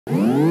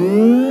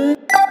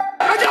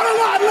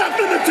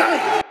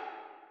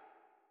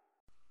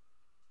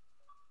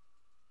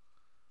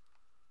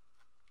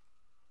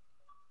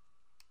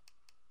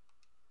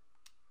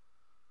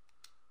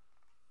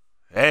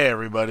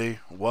everybody.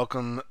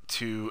 Welcome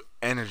to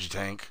Energy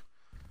Tank.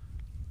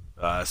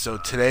 So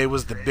today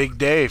was the big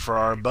day for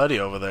our buddy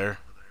over there.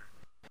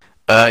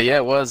 Yeah,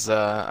 it was.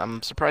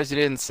 I'm surprised you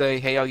didn't say,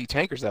 "Hey, all you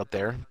tankers out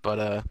there,"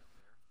 but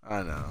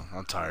I know,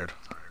 I'm tired.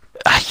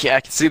 yeah,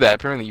 I can see that.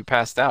 Apparently, you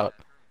passed out.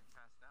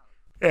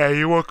 Yeah,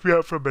 you woke me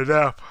up from a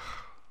nap.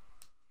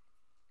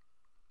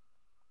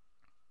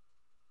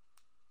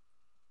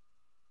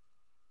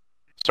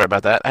 Sorry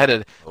about that. I had to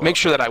make Well,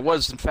 sure that I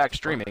was in fact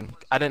streaming.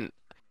 I didn't.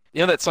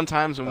 You know that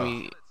sometimes when oh,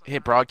 we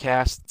hit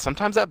broadcast,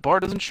 sometimes that bar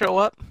doesn't show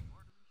up.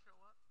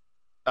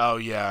 oh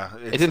yeah,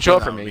 It it's didn't show done up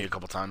that for with me me, a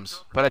couple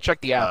times. but I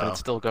checked the app and it's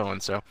Oh, still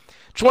going. So,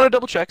 just want to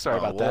double check. Sorry oh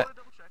about well. that.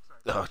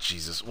 Oh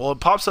Jesus. Well, it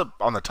pops up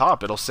on the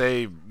top. It'll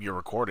say you're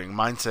recording.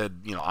 Mine said,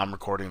 I'm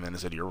recording. Then it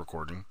said you're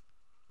recording.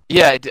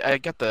 Yeah, I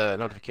got the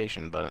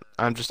notification, but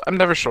I'm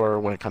never sure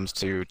when it comes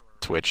to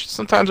Twitch.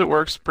 Sometimes it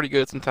works pretty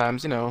good.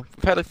 Sometimes, we've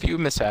had a few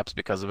mishaps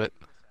because of it.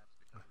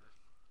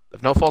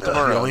 Of no fault of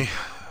our own. Really?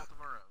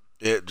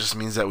 It just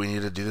means that we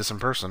need to do this in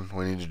person.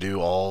 We need to do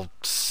all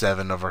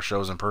 7 of our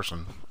shows in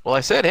person. Well,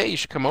 I said, hey, you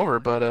should come over,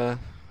 but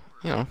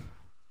you know,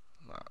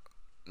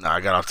 No, I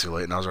got off too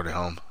late and I was already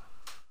home.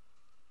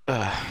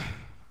 uh,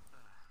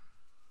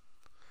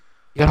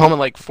 you got home at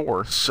like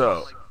 4.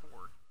 So,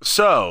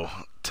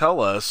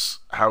 tell us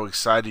how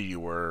excited you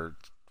were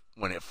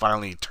when it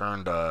finally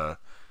turned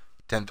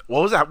 10.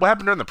 What was that? What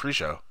happened during the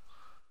pre-show?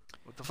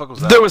 What the fuck was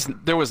that?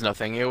 There was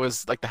nothing. It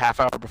was like the half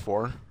hour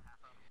before.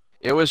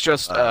 It was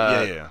just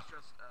Yeah.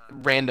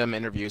 random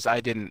interviews.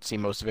 I didn't see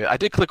most of it. I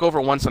did click over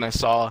once and I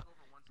saw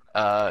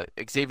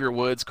Xavier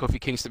Woods,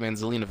 Kofi Kingston, and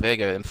Zelina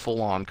Vega in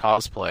full-on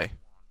cosplay.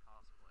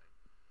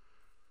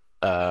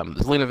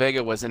 Zelina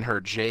Vega was in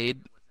her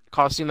Jade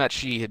costume that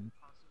she had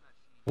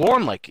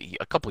worn like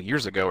a couple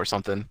years ago or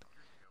something.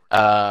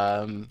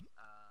 Um,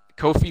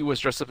 Kofi was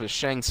dressed up as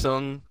Shang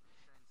Tsung,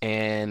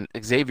 and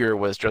Xavier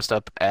was dressed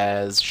up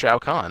as Shao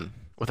Kahn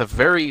with a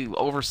very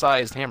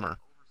oversized hammer.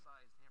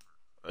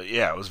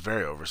 Yeah, it was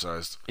very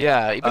oversized.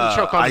 Yeah, even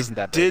Shao Kahn I isn't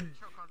that big. did.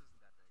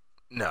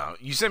 No,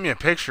 you sent me a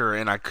picture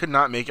and I could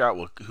not make out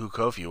who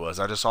Kofi was.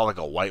 I just saw like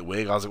a white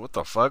wig. I was like, what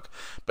the fuck?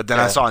 But then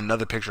I Yeah, saw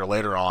another picture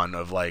later on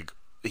of like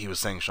he was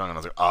saying Shang, and I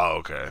was like, oh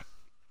okay,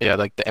 yeah,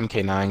 like the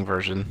MK9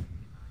 version.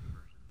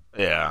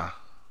 yeah,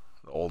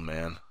 the old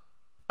man.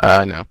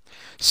 I know.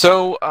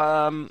 So,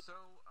 well,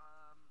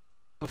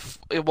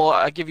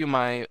 I give you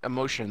my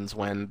emotions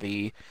when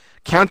the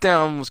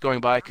countdown was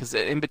going by because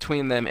in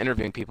between them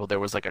interviewing people, there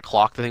was like a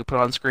clock that they put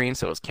on screen,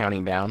 so it was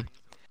counting down.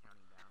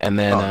 And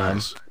then Oh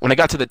nice. when I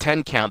got to the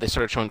 10 count, they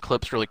started showing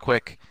clips really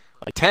quick,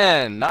 like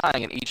 10, 9,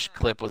 and each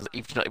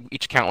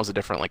count was a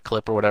different like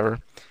clip or whatever.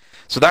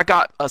 So that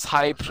got us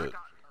Oh hyped. shit.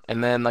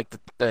 And then like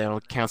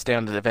it counts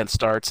down to the event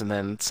starts, and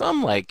then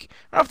some like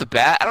right off the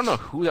bat, I don't know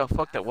who the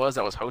fuck that was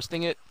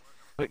hosting it,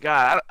 but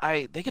God,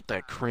 they get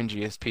the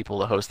cringiest people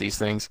to host these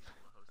things.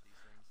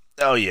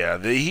 Oh yeah,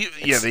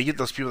 It's they get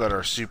those people that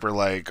are super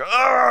like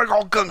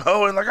all gung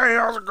ho and like hey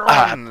how's it going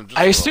uh, and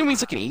I just assume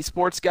he's like an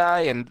esports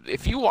guy, and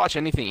if you watch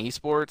anything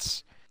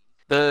esports,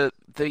 the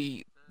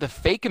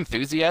fake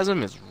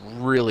enthusiasm is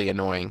really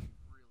annoying.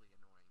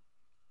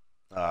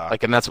 uh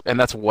Like, and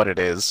that's what it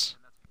is.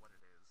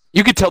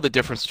 You could tell the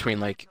difference between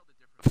like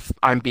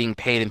I'm being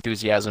paid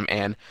enthusiasm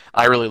and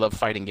I really love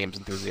fighting games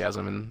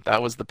enthusiasm, and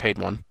that was the paid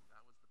one.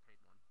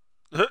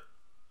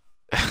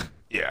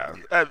 yeah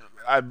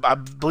I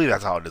believe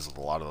that's how it is with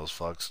a lot of those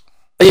fucks.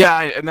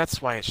 Yeah, and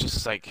that's why it's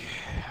just like,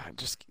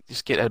 just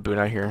get Ed Boon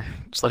out here.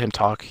 Just let him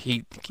talk.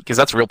 Because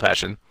that's real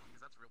passion.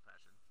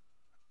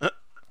 But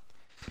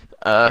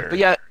Very.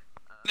 yeah,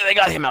 they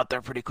got him out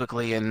there pretty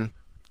quickly and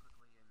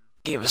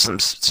gave us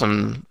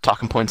some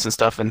talking points and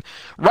stuff. And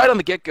right on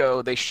the get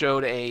go, they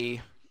showed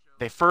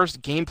the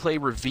first gameplay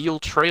reveal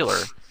trailer,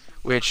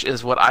 which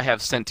is what I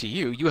have sent to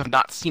you. You have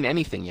not seen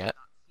anything yet,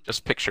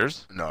 just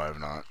pictures. No, I have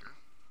not.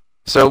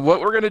 So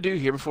what we're gonna do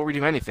here before we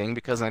do anything,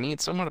 because I need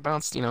someone to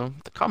bounce, the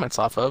comments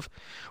off of,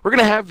 we're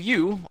gonna have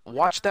you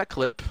watch that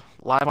clip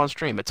live on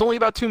stream. It's only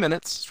about 2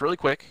 minutes. It's really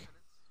quick.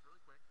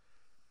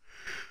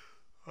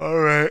 All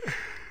right.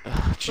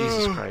 Ugh,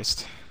 Jesus I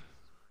Christ.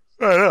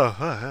 know. Oh,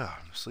 yeah,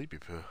 I'm sleepy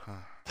poo.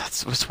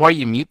 That's why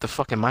you mute the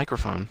fucking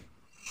microphone.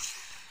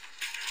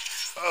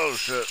 Oh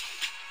shit.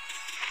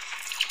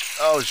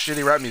 Oh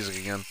shitty rap music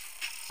again.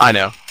 I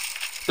know.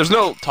 There's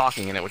no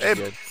talking in it, which Hey, is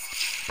good.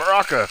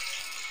 Baraka.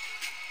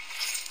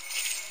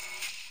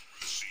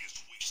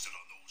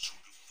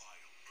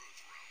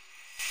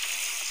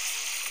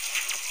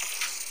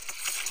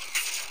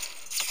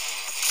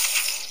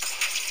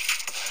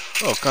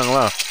 Oh, Kung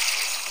Lao.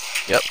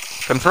 Yep.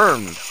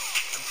 Confirmed.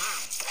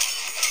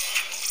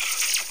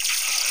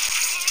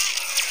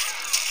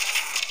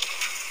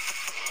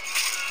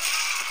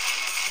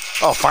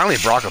 Oh, finally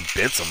Baraka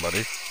bit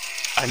somebody.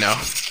 I know.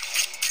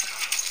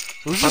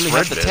 Who's this Finally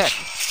red have the bitch? tech.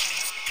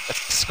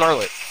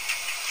 Scarlet.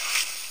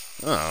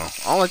 Oh,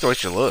 I don't like the way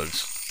she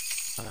looks.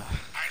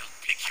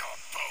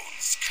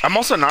 I'm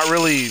also not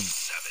really.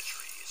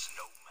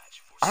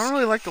 I don't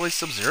really like the way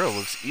Sub-Zero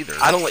looks either.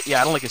 I don't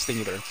like his thing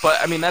either. But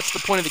I mean that's the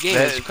point of the game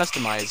is That, you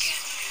customize.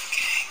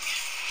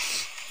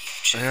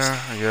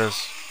 Yeah, I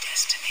guess.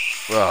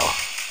 Well,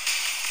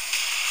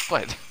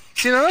 What?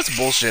 see, now that's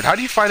bullshit. How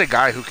do you find a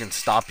guy who can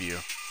stop you?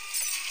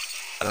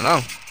 I don't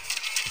know.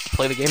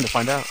 Play the game to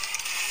find out.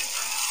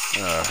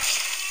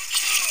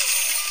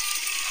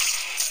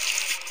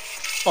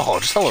 Oh,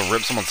 just tell her to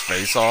rip someone's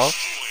face off.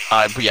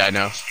 But yeah, I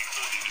know.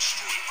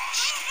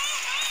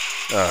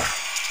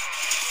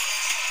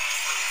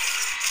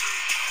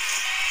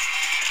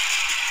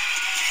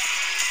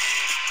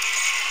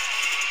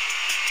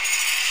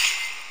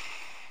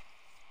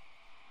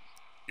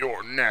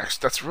 You're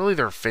next. That's really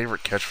their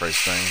favorite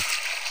catchphrase thing.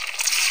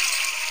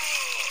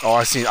 Oh,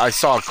 I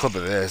saw a clip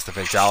of this. The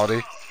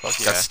fatality. Fuck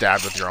Got yeah.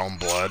 stabbed with your own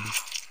blood.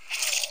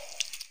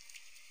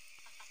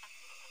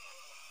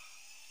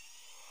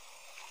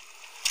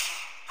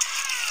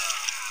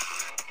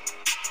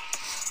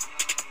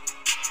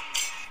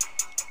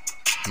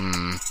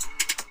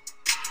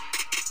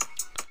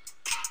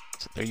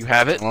 So there you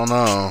have it. Oh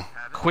no.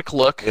 Quick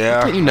look.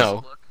 Yeah. You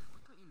know.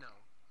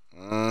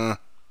 Oh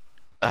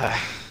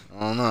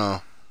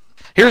no.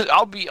 Here's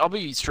I'll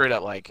be straight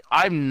up, like,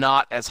 I'm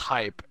not as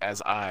hype as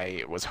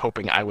I was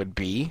hoping I would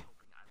be.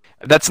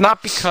 That's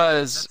not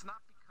because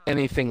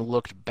anything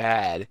looked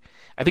bad.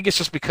 I think it's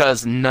just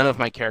because none of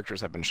my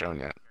characters have been shown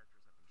yet.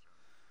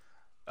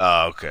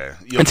 Oh, okay.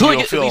 Until I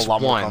you'll get feel at least a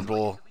lot more one.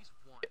 comfortable.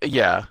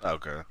 Yeah.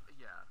 Okay.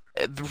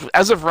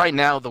 As of right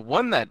now, the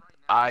one that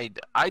I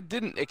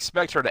didn't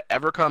expect her to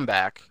ever come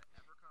back,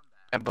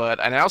 and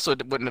I also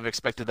wouldn't have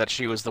expected that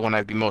she was the one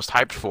I'd be most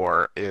hyped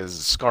for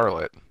is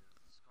Scarlet.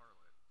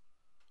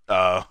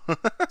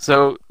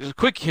 So, just a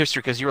quick history,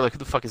 because you were like, who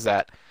the fuck is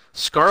that?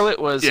 Scarlet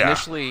was Yeah.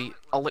 initially...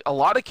 A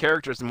lot of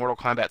characters in Mortal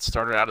Kombat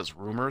started out as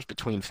rumors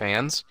between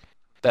fans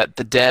that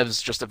the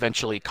devs just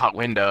eventually caught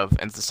wind of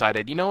and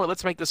decided, you know what,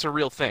 let's make this a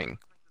real thing.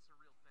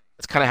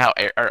 It's kind of how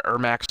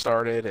Ermac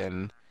started,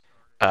 and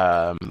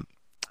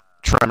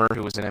Tremor,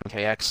 who was in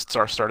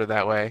MKX, started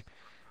that way.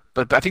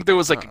 But I think there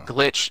was like a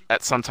glitch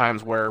at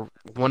sometimes where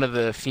one of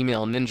the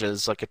female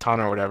ninjas, like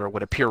Katana or whatever,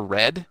 would appear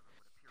red.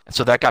 And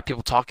so that got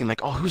people talking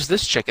like, oh, who's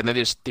this chick? And then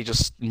they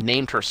just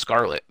named her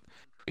Scarlet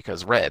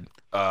because red.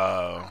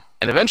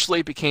 And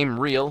eventually it became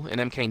real in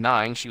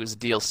MK9. She was a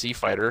DLC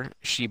fighter.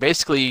 She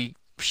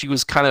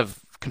was kind of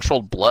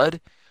controlled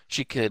blood.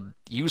 She could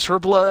use her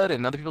blood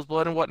and other people's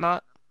blood and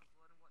whatnot.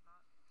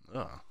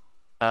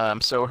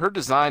 So her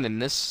design in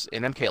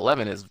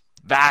MK11 is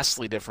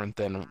vastly different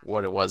than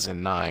what it was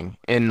in 9.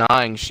 In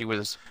 9, she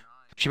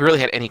barely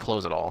had any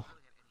clothes at all.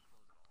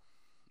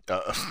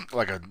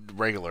 Like a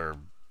regular.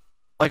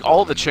 Like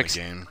all the in the chicks,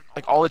 game.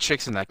 like all the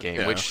chicks in that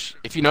game. Yeah. Which,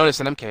 if you notice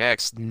in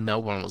MKX, no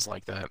one was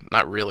like that.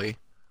 Not really.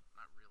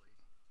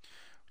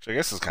 Which I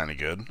guess is kind of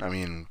good. I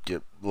mean,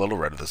 get a little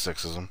rid of the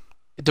sexism.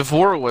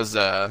 Devora was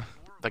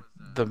like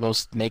the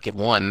most naked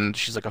one.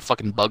 She's like a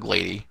fucking bug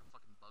lady.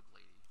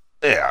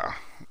 Yeah.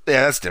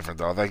 Yeah, that's different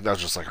though. I think that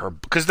was just like her,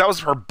 because that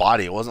was her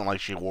body. It wasn't like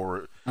she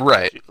wore.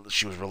 Right.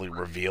 She was really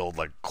revealed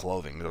like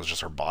clothing. It was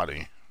just her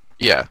body.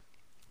 Yeah.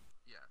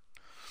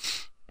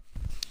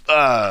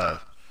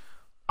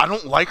 I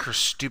don't like her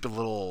stupid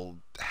little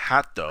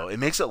hat though. It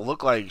makes it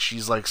look like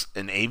she's like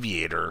an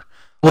aviator,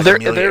 Well, like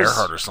Amelia there's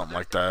Earhart or something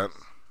like that.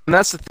 And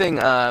that's the thing.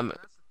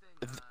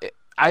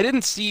 I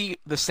didn't see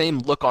the same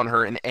look on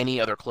her in any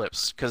other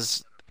clips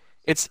because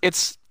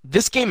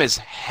this game is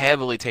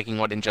heavily taking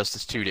what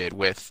Injustice 2 did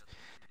with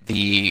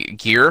the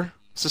gear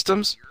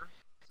systems.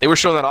 They were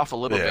showing that off a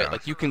little bit.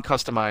 Like you can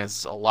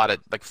customize a lot of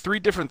like 3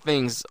 different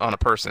things on a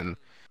person.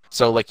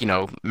 So like, you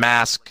know,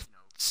 mask,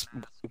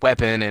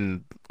 weapon,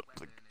 and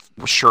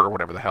shirt or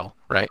whatever the hell,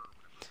 right?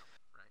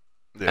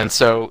 Yeah. And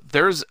so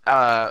there's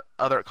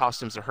other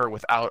costumes of her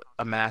without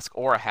a mask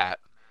or a hat,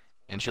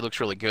 and she looks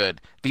really good.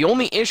 The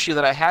only issue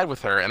that I had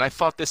with her, and I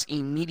thought this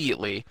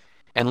immediately,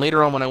 and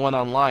later on when I went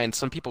online,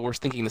 some people were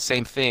thinking the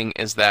same thing,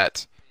 is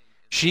that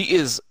she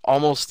is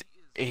almost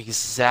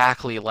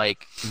exactly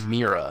like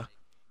Mira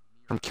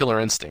from Killer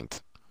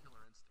Instinct.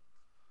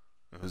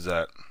 Who's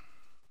that?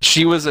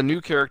 She was a new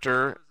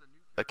character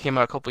that came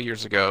out a couple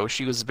years ago.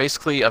 She was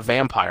basically a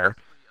vampire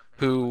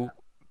who,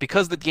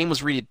 because the game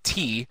was rated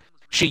T,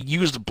 she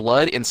used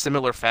blood in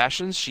similar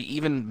fashions. She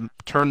even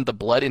turned the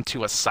blood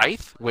into a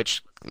scythe,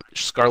 which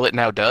Scarlet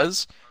now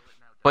does.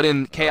 But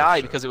in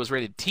KI, because it was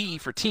rated T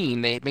for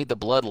teen, they made the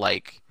blood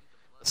like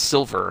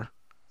silver,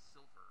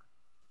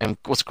 and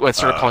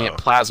started calling it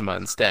plasma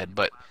instead.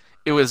 But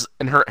it was,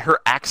 and her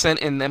accent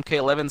in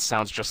MK11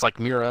 sounds just like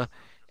Mira,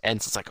 and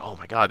it's like, oh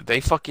my god,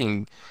 they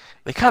kind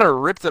of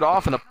ripped it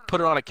off and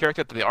put it on a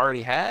character that they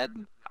already had.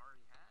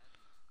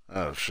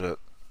 Oh shit.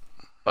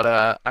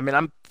 But I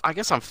mean, I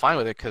guess I'm fine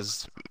with it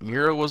because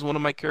Mira was one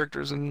of my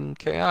characters in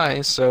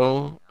KI,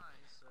 so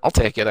I'll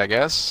take it, I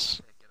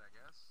guess.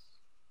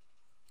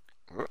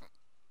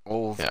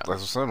 Well, Yeah. that's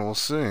what I said. We'll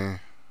see.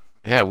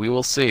 Yeah, we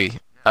will see.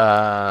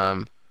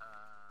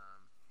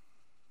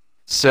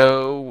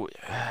 So,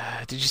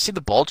 did you see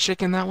the bald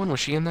chick in that one? Was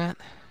she in that?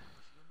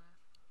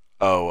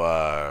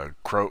 Oh,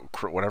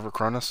 whatever,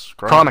 Cronus?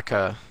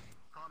 Chronica.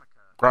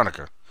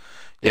 Chronica.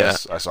 Yeah.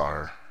 Yes, I saw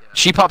her.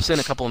 She pops in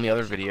a couple in the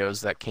other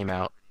videos that came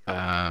out.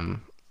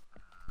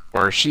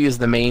 Or she is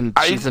the main.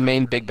 She's the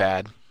main big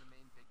bad.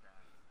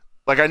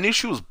 Like I knew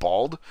she was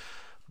bald,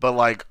 but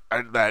like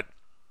that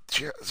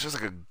it's just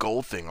like a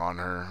gold thing on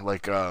her.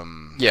 Like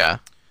Yeah.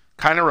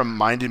 kind of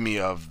reminded me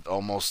of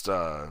almost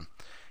the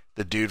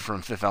dude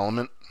from Fifth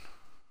Element.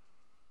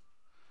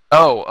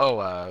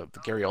 The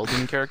Gary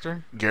Oldman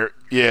character.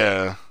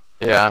 Yeah.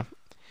 Yeah,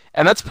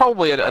 and that's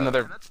probably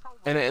another.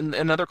 And in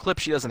another clip,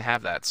 she doesn't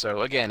have that.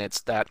 So again, it's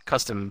that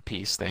custom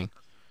piece thing.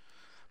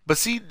 But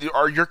see,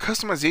 are your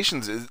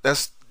customizations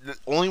that's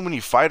only when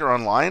you fight her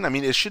online? I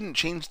mean, it shouldn't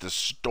change the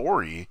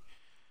story.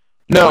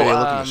 The way No, they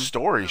look in the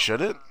story,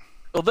 should it?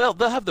 well,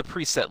 they'll have the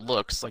preset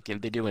looks like they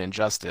do in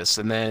Injustice,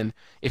 and then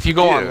if you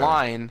go Yeah.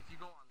 online,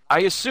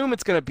 I assume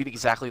it's going to be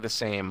exactly the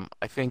same.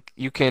 I think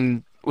you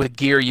can with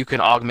gear you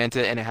can augment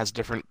it, and it has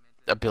different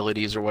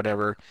abilities or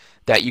whatever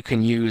that you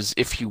can use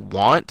if you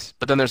want.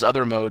 But then there's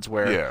other modes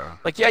where, Yeah.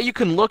 like, yeah, you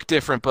can look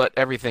different, but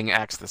everything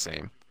acts the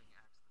same.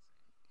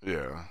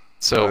 Yeah.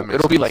 So That makes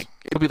it'll be sense.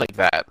 like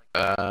that.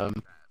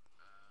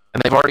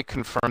 And they've already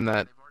confirmed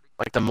that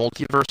like the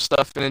multiverse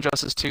stuff in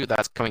Injustice 2,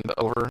 that's coming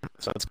over.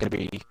 So it's going to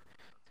be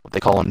what they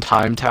call them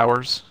time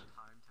towers.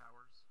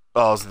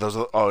 Oh, so those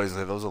are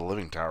the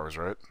living towers,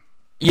 right?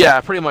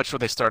 Yeah, pretty much what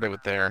they started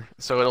with there.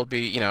 So it'll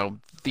be,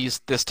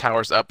 this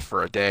tower's up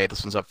for a day,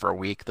 this one's up for a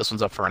week, this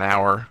one's up for an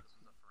hour.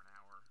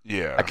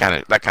 Yeah.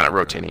 That kind of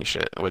rotating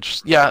shit,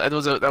 which yeah,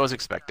 that was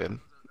expected.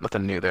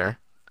 Nothing new there.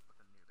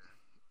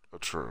 Oh,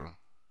 true.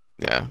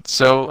 Yeah.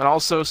 So, and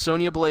also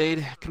Sonya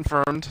Blade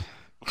confirmed.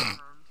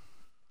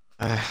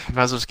 Might as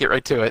well just get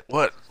right to it.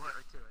 What?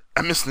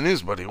 I missed the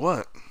news, buddy.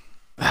 What?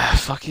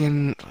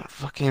 Fucking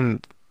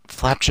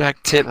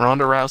flapjack tit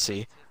Ronda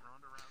Rousey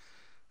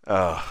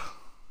Uh,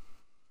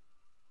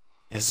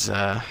 is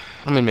I'm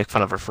gonna make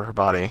fun of her for her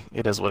body.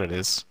 It is what it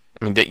is.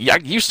 I mean, yeah,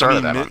 you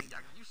started that one.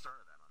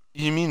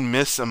 You mean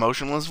Miss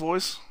Emotionless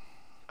Voice?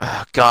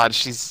 Oh, God,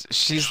 she's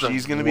She's the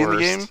gonna be in the worst.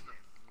 game.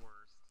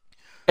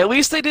 At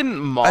least they didn't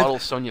model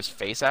Sonya's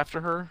face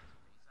after her.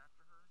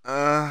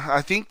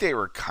 I think they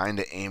were kind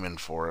of aiming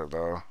for it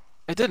though.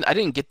 I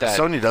didn't get that.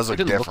 Sonya does It look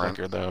didn't look different.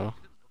 like her though.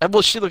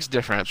 Well, she looks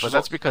different, but She's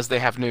that's because they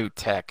have new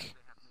tech.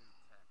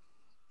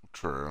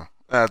 True.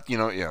 Yeah,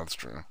 that's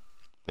true.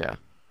 Yeah.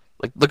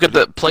 Like, look at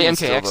the play It's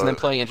still MKX and then the-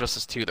 play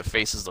Injustice 2. The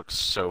faces look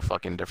so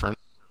fucking different.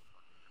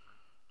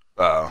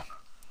 Uh,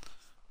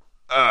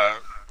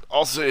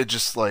 also, it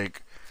just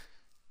like,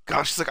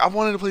 gosh, she's like, I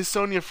wanted to play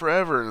Sonya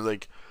forever. And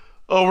like,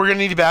 oh, we're gonna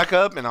need you back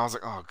up, and I was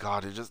like, oh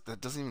god,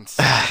 that doesn't even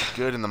sound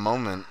good in the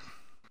moment.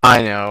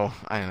 I know.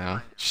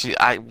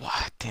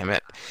 Damn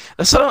it.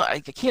 That's what I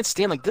can't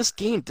stand. Like, this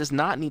game does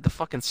not need the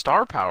fucking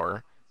star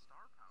power.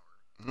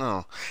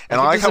 No, and Like,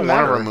 I it like how doesn't one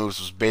of her matter. moves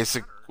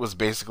was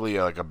basically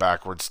like a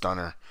backward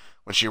stunner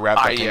when she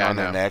wrapped that thing Yeah, I on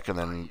their know. neck and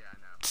then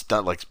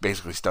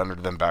basically stunned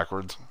them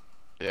backwards.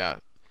 Yeah.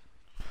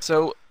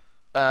 So,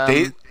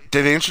 Did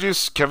they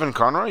introduce Kevin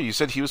Conroy? You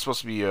said he was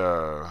supposed to be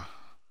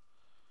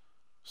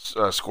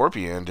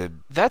Scorpion. Did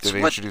That's they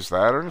what- introduce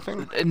that or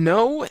anything?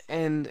 no,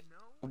 and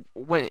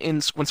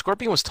when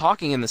Scorpion was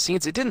talking in the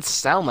scenes, it didn't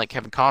sound like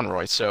Kevin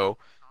Conroy, so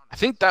I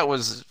think that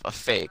was a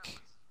fake.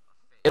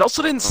 It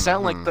also didn't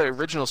sound like the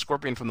original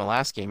Scorpion from the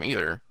last game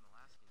either.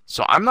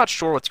 So I'm not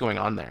sure what's going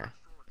on there.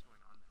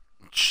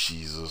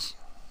 Jesus.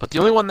 But the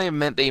only one they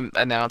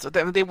announced,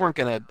 they weren't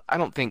gonna. I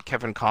don't think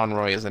Kevin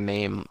Conroy is a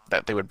name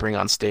that they would bring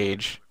on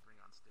stage.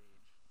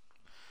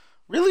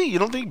 Really? You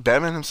don't think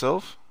Batman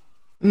himself?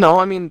 No,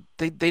 I mean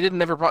they didn't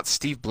never brought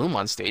Steve Bloom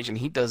on stage, and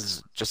he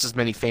does just as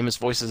many famous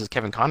voices as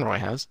Kevin Conroy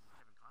has,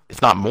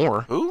 if not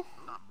more. Who?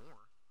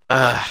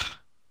 Ugh.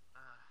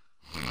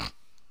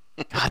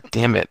 God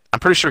damn it! I'm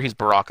pretty sure he's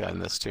Baraka in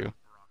this too,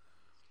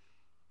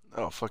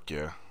 Oh fuck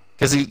yeah.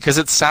 because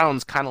it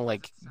sounds kind of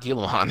like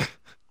Gillian.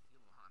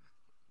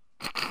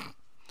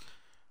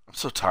 I'm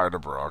so tired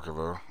of Baraka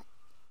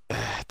though.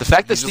 The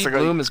fact that He's just Steve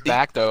like Bloom is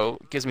back though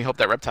gives me hope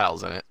that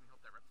Reptile's in it.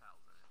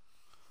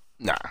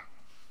 Nah.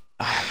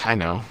 I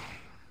know.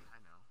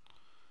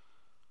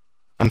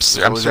 I'm There's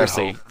always that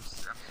seriously.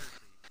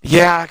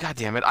 Yeah, god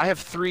damn it! I have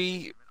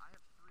 3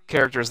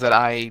 characters that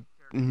I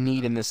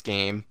need in this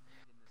game: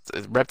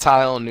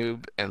 Reptile,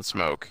 Noob, and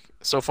Smoke.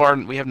 So far,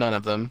 we have none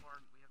of them.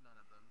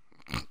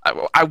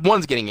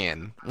 One's getting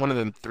in. One of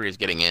them 3 is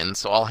getting in,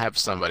 so I'll have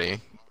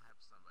somebody.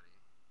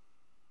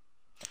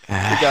 We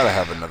gotta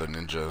have another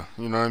ninja.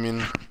 You know what I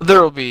mean?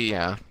 There will be,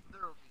 yeah.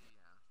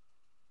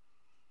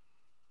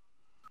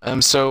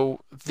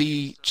 So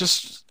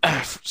just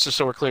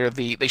so we're clear,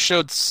 they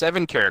showed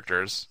 7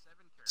 characters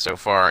so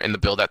far in the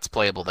build that's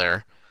playable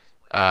there.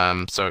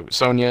 So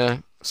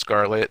Sonya,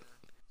 Scarlet,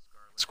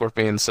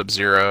 Scorpion,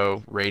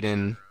 Sub-Zero,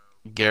 Raiden,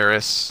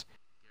 Garrus,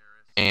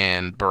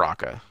 and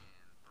Baraka.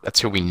 That's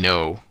who we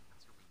know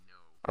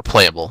are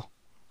playable.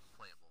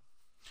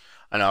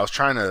 I know. I was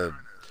trying to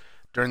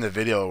during the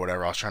video or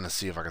whatever. I was trying to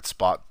see if I could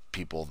spot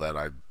people that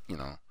I.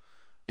 So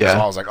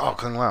I was like, oh,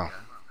 Kung Lao.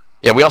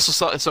 Yeah, we also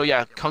saw. So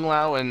yeah, Kung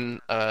Lao and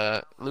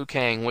Liu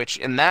Kang, which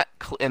in that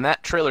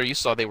trailer you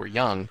saw they were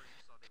young.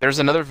 There's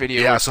another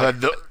video. Yeah, where so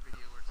it's like, that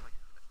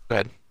go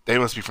ahead. they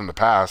must be from the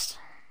past.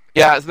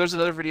 Yeah, there's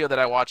another video that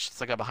I watched.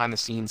 It's like a behind the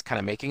scenes kind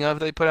of making of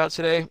they put out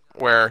today,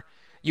 where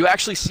you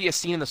actually see a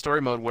scene in the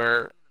story mode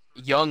where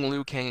young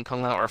Liu Kang and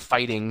Kung Lao are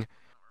fighting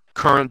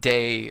current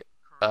day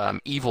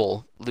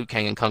evil Liu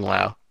Kang and Kung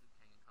Lao.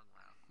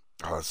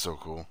 Oh, that's so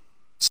cool.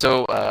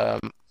 So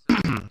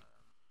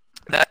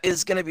that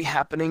is going to be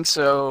happening.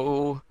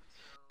 So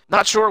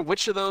not sure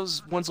which of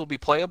those ones will be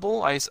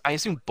playable. I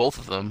assume both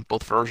of them,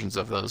 both versions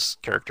of those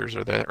characters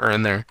are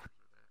in there.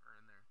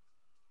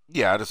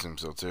 Yeah, I'd assume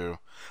so too.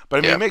 But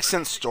I mean, Yeah. it makes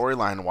sense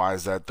storyline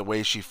wise that the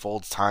way she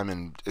folds time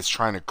and is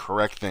trying to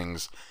correct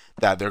things,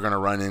 that they're going to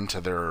run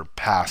into their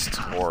past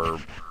or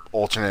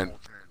alternate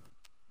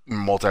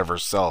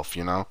multiverse self.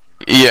 You know,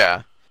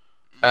 Yeah.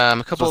 A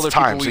so couple it's other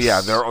time. people So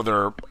yeah,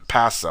 their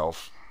past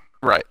self.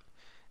 right.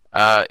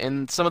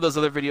 In some of those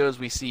other videos,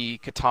 we see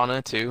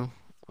Katana too,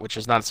 which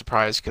is not a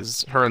surprise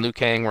because her and Liu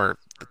Kang were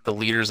the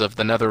leaders of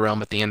the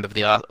NetherRealm at the end of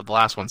the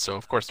last one, so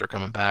of course they're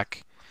coming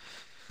back.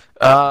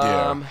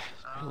 Yeah. Um,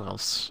 who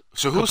else?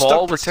 So who's Cabal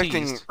stuck was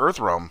protecting teased.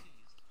 Earthrealm?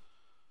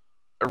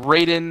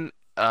 Raiden,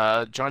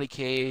 Johnny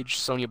Cage,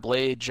 Sonya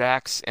Blade,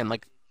 Jax, and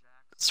like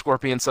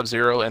Scorpion,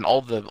 Sub-Zero, and all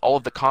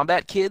of the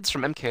combat kids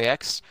from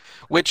MKX,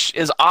 which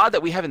is odd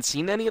that we haven't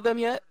seen any of them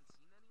yet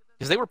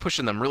because they were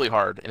pushing them really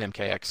hard in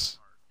MKX.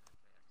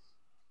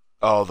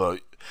 Oh,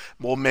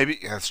 well, maybe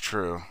that's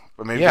true,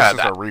 but maybe Yeah,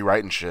 this is a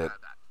rewriting shit.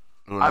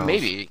 Who knows?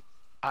 maybe.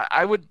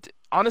 I would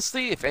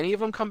honestly, if any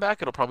of them come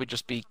back, it'll probably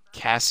just be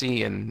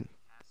Cassie and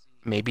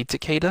maybe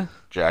Takeda.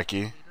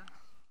 Jackie.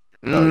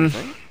 Oh, you Mm,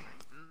 think?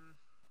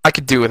 I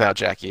could do without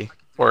Jackie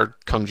or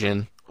Kung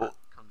Jin. Well,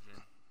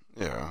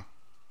 yeah.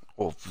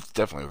 Well,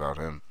 definitely without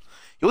him.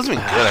 He wasn't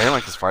even good. I didn't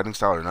like his fighting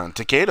style or nothing.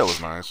 Takeda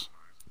was nice.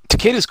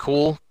 Takeda's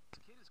cool.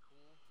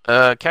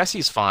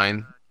 Cassie's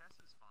fine.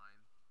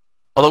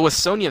 Although with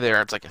Sonya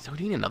there, it's like, do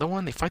we need another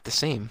one? They fight the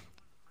same.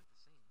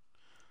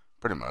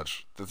 Pretty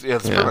much. That's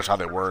pretty Yeah. much how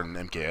they were in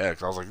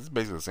MKX. I was like, this is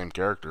basically the same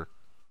character.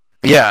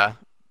 Yeah.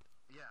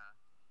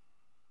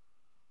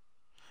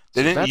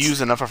 They So didn't that's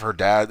use enough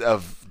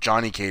of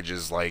Johnny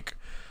Cage's like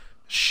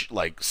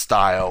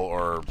style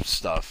or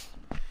stuff.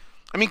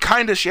 I mean,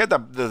 kinda. She had the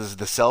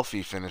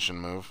selfie finishing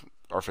move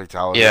or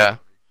fatality. yeah.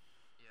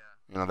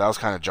 You know, that was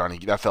kind of Johnny.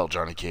 That felt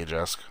Johnny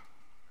Cage-esque.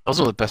 Those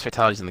are the best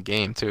fatalities in the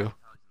game too.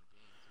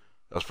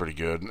 That was pretty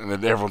good. And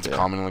then everyone's Yeah.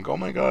 commenting like, "Oh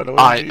my god,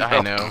 OMG,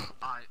 I know.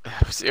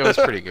 It was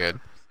pretty good.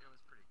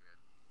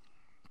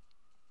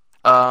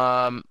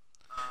 Um,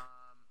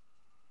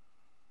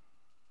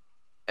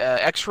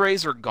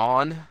 X-rays are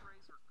gone.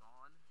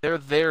 They're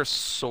there,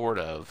 sort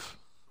of.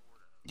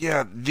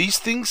 Yeah, these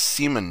things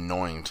seem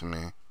annoying to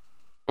me.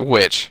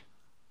 Which?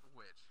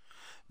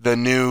 The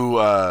new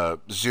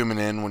zooming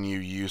in when you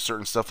use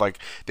certain stuff, like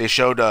they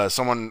showed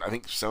someone, I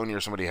think Sony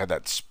or somebody had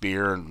that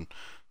spear and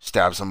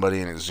stabbed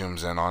somebody, and it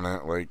zooms in on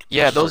it. Like,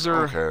 Yeah, it's those like,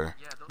 are okay.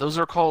 those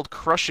are called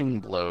crushing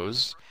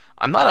blows.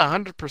 I'm not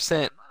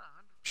 100%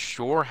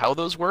 sure how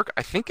those work.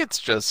 I think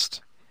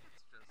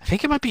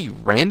it might be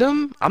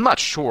random. I'm not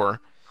sure.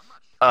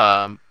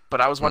 But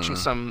I was watching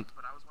Hmm. some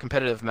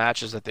competitive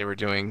matches that they were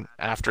doing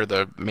after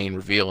the main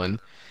reveal, and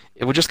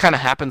it would just kind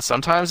of happen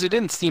sometimes. It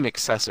didn't seem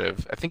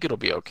excessive. I think it'll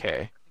be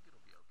okay.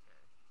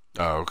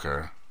 Oh,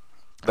 okay.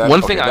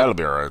 One thing That'll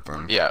be alright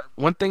then. Yeah,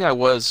 one thing I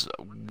was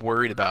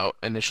worried about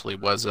initially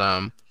was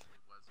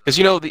because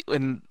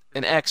in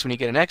X when you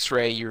get an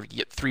X-ray, you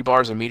get 3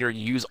 bars a meter.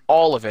 You use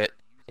all of it,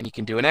 and you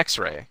can do an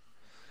X-ray.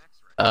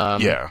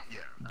 Um, Yeah.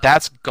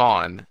 that's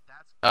gone.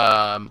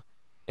 Um,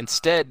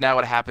 instead, now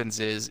what happens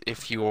is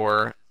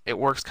it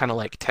works kind of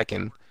like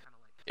Tekken.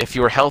 If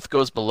your health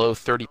goes below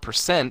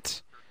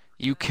 30%,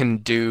 you can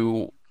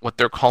do what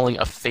they're calling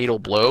a fatal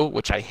blow,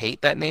 which I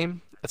hate that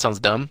name. That sounds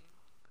dumb.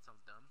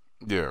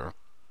 Yeah.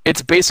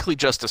 It's basically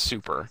just a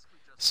super.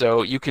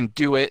 So you can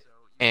do it,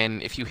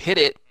 and if you hit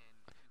it,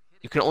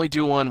 you can only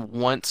do one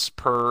once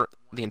per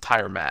the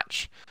entire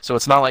match. So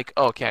it's not like,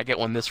 oh, okay, I get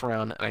one this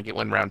round and I get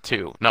one round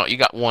two. No, you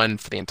got one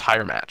for the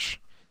entire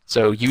match.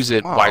 So use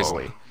it Oh.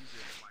 wisely.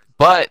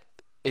 But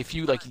if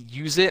you like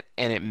use it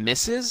and it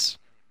misses,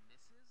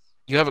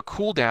 you have a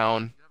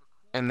cooldown,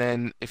 and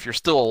then if you're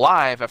still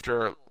alive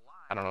after,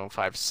 I don't know,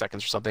 5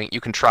 seconds or something,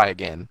 you can try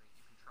again.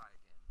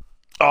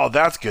 Oh,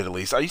 that's good at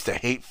least. I used to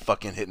hate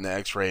fucking hitting the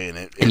X-ray and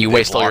And you they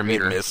waste all your block, it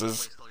meter.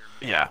 misses.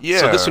 Yeah. Yeah.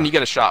 So this one you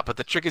get a shot, but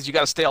the trick is you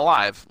got to stay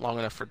alive long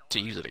enough to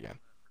use it again.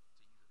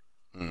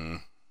 Hmm.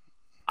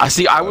 I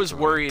see. I That's was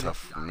really worried. tough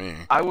for me.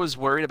 I was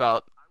worried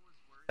about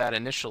that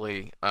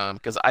initially,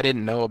 because I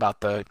didn't know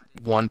about the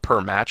one per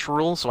match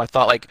rule. So I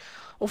thought like,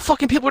 well,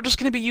 fucking people are just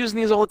gonna be using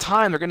these all the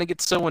time. They're gonna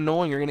get so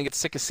annoying. You're gonna get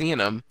sick of seeing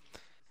them.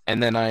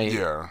 And then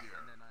Yeah.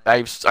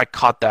 I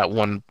caught that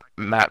one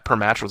per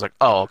match. Was like,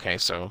 oh, okay,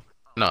 so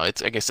no, I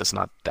guess it's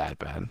not that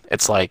bad.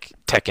 It's like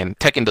Tekken.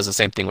 Tekken does the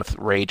same thing with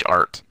Rage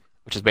Art,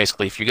 which is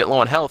basically if you get low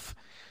on health,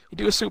 you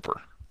do a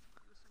super.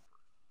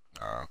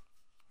 Uh,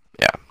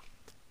 Yeah.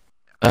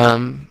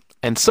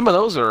 And some of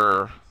those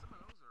they're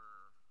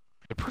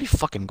pretty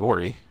fucking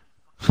gory.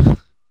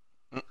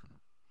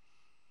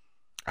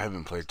 I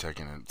haven't played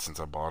Tekken since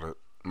I bought it.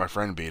 My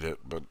friend beat it,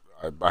 but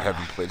I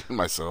haven't played it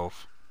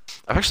myself.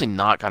 I've actually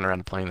not gotten around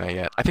to playing that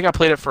yet. I think I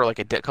played it for like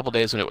a couple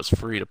days when it was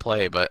free to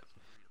play, but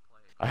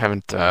I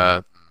haven't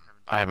I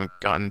haven't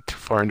gotten too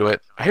far into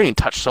it. I haven't even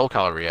touched Soul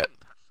Calibur yet.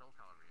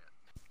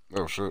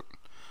 Oh shit.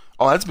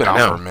 Oh, that's been I out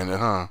for know. a minute,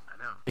 huh?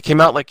 It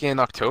came out like in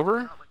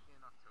October.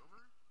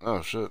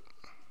 Oh shit.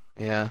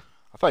 Yeah.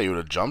 I thought you would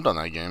have jumped on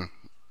that game.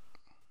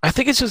 I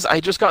think it's just I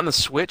just got on the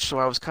Switch, so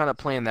I was kind of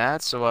playing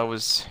that. So I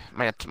was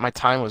my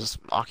time was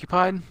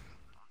occupied.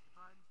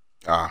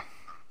 Ah,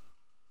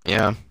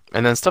 Yeah,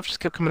 and then stuff just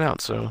kept coming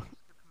out. So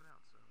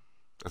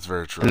that's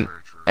very and, true.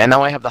 and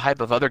now I have the hype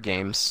of other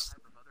games.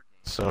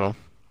 So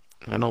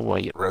I don't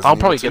wait. I'll Resident Evil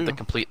probably get 2? the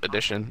complete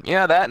edition.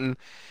 Yeah, that and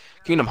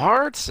Kingdom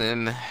Hearts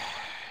and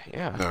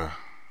yeah.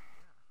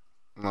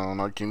 No,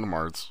 not Kingdom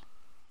Hearts.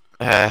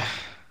 Uh,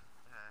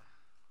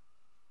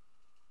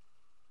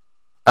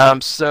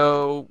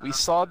 so we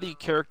saw the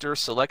character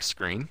select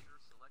screen.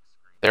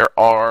 There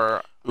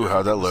are Ooh,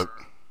 how'd that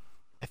look?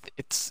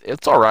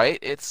 it's all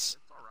right.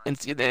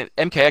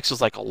 MKX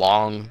was like a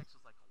long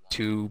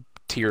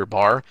two-tier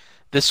bar.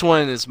 This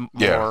one is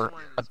Yeah. more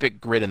a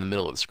big grid in the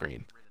middle of the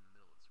screen,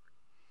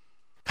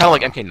 kind of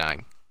like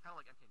MK9.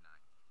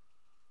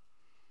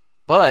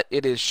 But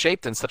it is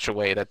shaped in such a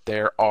way that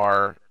there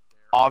are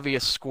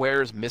obvious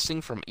squares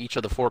missing from each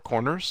of the four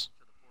corners.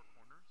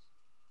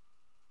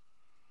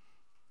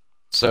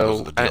 Those are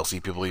So the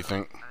DLC people, you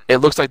think? it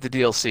looks like the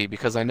DLC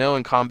because I know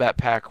in Combat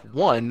Pack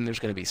 1 there's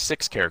going to be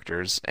 6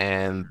 characters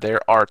and there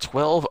are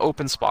 12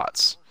 open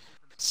spots.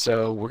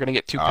 So we're going to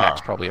get 2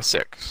 packs, probably a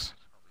 6,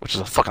 which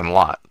is a fucking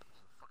lot.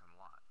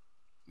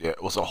 Yeah.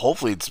 Well, so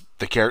hopefully it's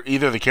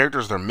either the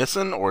characters they're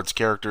missing or it's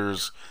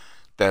characters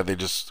that they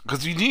just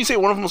because you say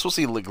one of them was supposed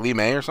to be like Lee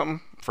May or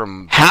something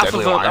from Half Deadly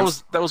of them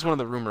Alliance? that was one of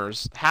the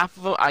rumors. Half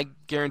of them, I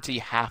guarantee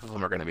half of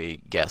them are going to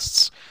be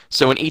guests.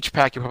 So in each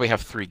pack you probably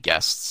have 3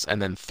 guests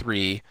and then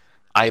 3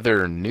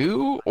 either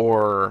new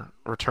or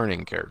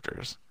returning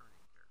characters.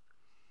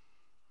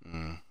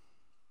 Mm.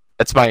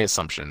 That's my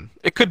assumption.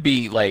 It could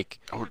be like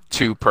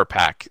 2 per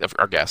pack of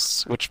our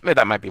guests, which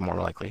that might be more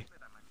likely.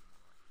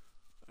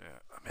 Yeah.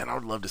 Man, I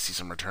would love to see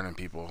some returning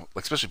people,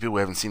 like especially people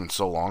we haven't seen in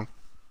so long.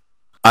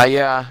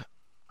 I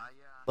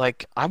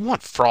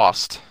want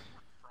Frost.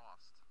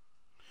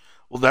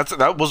 Well,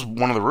 that was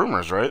one of the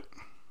rumors, right?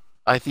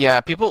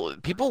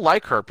 People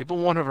like her. People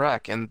want her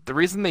back, and the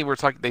reason they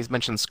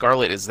mentioned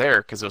Scarlet is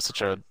there because it was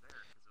such a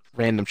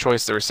random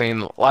choice. They were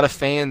saying a lot of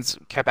fans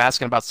kept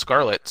asking about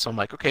Scarlet, so I'm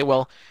like, okay,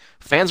 well,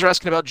 fans are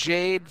asking about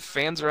Jade,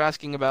 fans are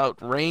asking about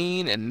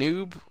Rain and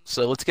Noob,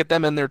 so let's get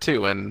them in there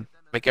too and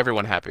make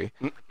everyone happy.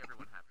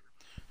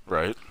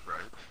 Right.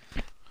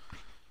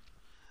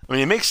 I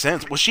mean, it makes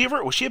sense. Was she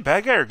a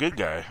bad guy or a good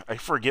guy? I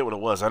forget what it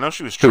was. I know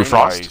she was Who, trained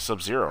by Frost?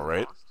 Sub-Zero,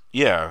 right?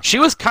 Yeah. She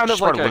was kind She's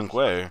of like part of Lin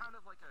Kuei.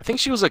 I think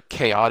she was a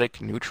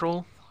chaotic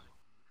neutral.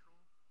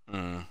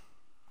 Mm.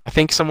 I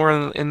think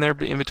somewhere in there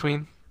in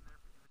between.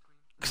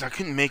 Because I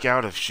couldn't make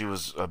out if she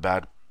was a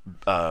bad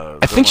I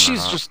think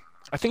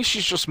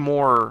she's just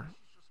more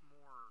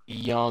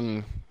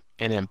young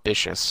and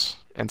ambitious,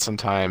 and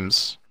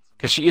sometimes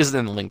because she is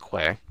in Lin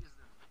Kuei.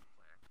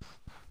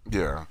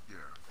 Yeah.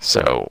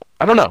 So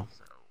I don't know.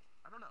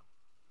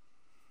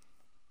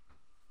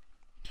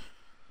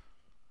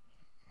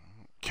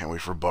 Can't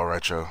wait for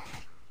Borecho.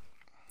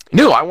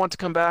 No, I want to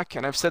come back,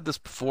 and I've said this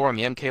before on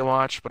the MK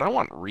Watch, but I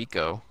want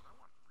Rico.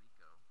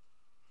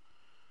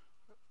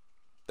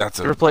 That's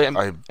You ever play I-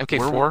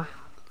 MK4?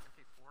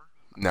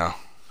 No.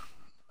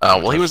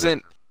 Well, he was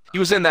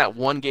in that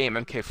one game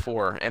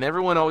MK4, and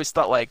everyone always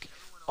thought like,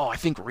 oh, I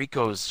think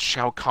Rico's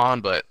Shao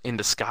Kahn, but in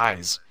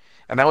disguise,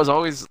 and that was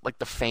always like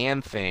the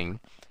fan thing.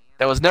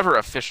 That was never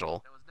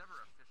official.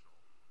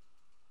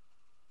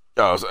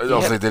 Oh, I was Yeah.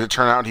 like, did it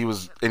turn out he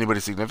was anybody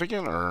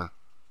significant or?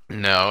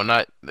 No,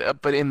 not.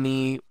 But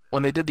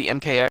when they did the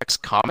MKX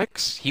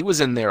comics, he was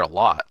in there a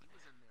lot,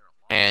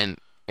 and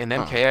in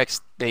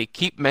MKX they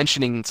keep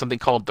mentioning something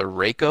called the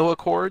Reiko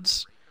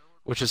Accords,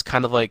 which is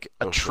kind of like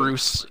a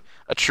truce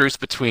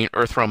between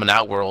Earthrealm and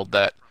Outworld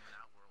that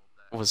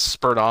was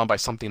spurred on by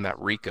something that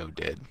Rico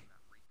did.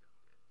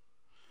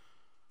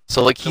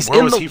 So like he's Where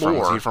in was the he from?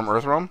 lore. Was he from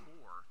Earthrealm?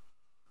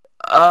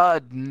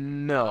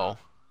 No,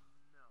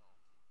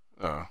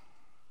 Oh. I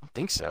don't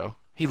think so.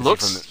 He he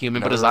looks from the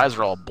human, but his Nether- eyes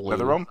are all blue.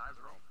 Netherrealm?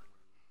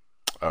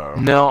 Oh.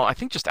 No, I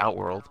think just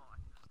Outworld.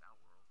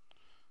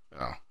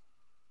 Oh.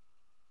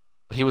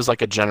 He was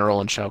like a general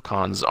in Shao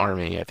Kahn's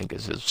army, I think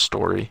is his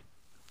story.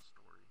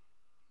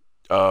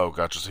 Oh,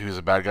 gotcha. So he was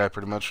a bad guy,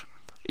 pretty much.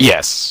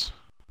 Yes.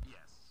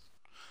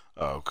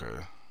 Oh,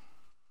 okay.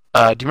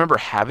 Do you remember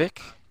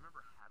Havoc?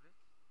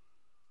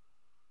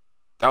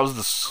 That was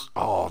the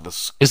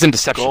It was in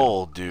Deception.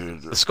 skull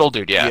dude. The Skull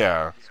Dude, yeah.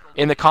 Yeah.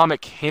 In the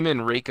comic, him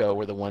and Rico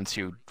were the ones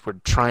who were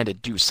trying to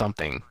do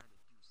something.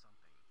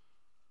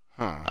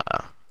 Huh.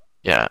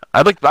 Yeah,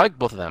 I like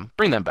both of them.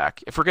 Bring them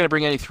back. If we're gonna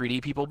bring any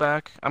 3D people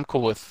back, I'm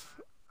cool with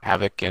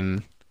Havoc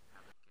and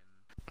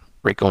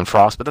Rico and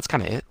Frost, but that's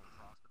kind of it.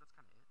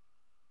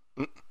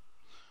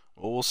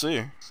 Well, we'll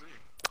see.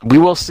 We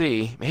will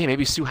see. Hey,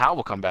 maybe Sue Howell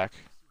will come back.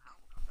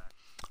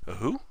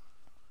 Who?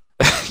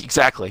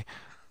 Exactly.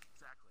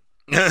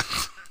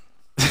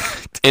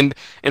 And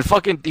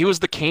fucking he was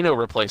the Kano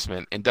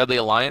replacement in Deadly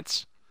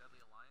Alliance.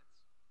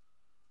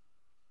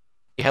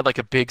 He had like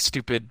a big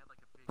stupid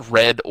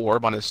red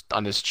orb on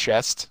his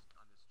chest.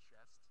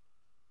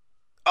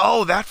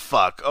 Oh, that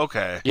fuck.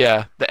 Okay.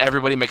 Yeah, that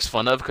everybody makes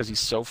fun of because he's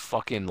so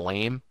fucking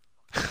lame.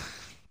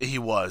 He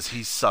was.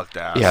 He sucked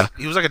ass. Yeah.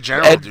 He was like a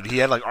general, Ed, dude. He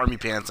had like army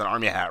pants and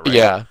army hat, right?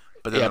 yeah,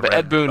 But then yeah. the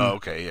But red. Oh,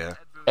 okay, yeah.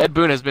 Ed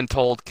Boon has been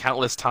told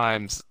countless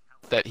times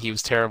that he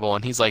was terrible,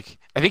 and he's like,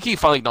 I think he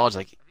finally acknowledged,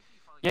 like,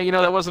 yeah, you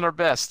know, that wasn't our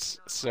best.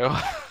 So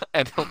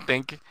I don't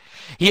think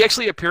he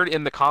actually appeared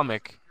in the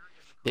comic,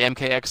 the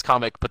MKX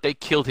comic, but they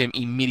killed him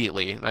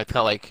immediately. And I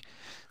felt like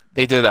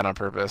they did that on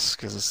purpose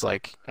because it's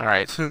like, all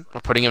right, we're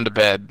putting him to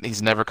bed.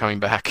 He's never coming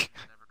back.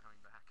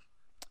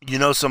 You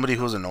know somebody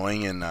who was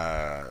annoying in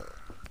I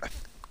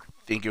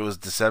think it was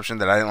Deception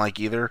that I didn't like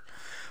either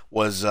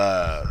was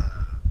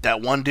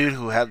that one dude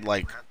who had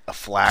like a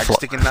flag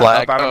sticking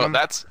Flag. up out of Oh, him.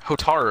 that's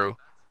Hotaru.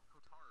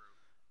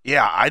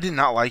 Yeah, I did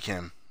not like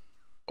him.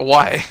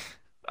 Why?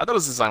 I thought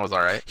his design was all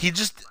right. I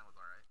just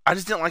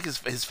didn't like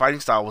his fighting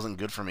style wasn't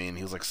good for me, and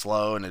he was like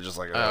slow and it just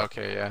like Oh,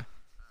 okay, yeah.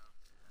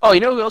 Oh, you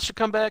know who else should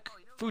come back?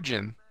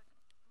 Fujin.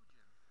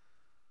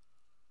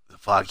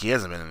 fuck, he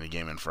hasn't been in the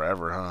game in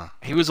forever, huh?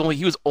 He was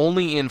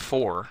only in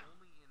 4,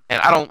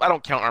 and I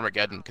don't count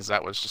Armageddon because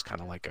that was just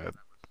kind of like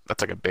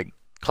that's like a big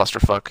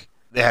clusterfuck.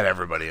 They had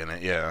everybody in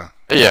it, yeah.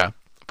 Yeah,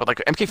 but like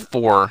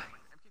MK4,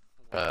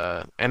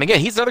 and again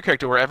he's another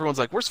character where everyone's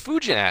like, "Where's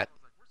Fujin at?"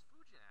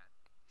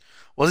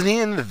 Wasn't he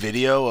in the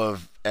video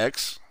of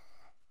X?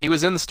 He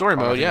was in the story Oh,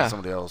 I mode, think it was yeah.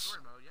 somebody else.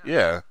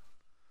 Yeah.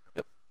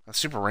 Yep. That's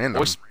super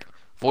random.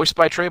 Voiced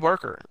by Trey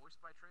Barker,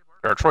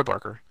 or Troy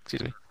Barker,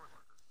 excuse me.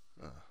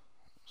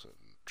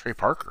 Trey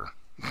Parker.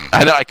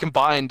 I know I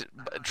combined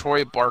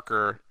Troy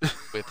Barker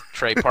with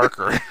Trey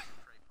Parker.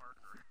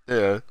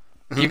 Yeah.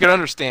 You can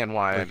understand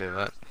why I did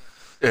that.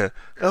 Yeah.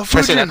 Oh,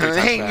 Try saying that Fujin, 3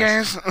 times hey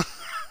fast. guys.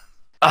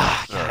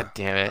 Ah, god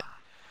damn it.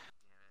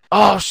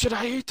 Oh, should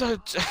I eat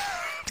the...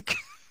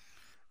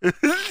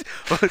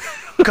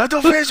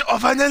 Cuttlefish or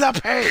vanilla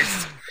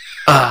paste?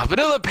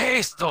 vanilla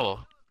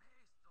pesto!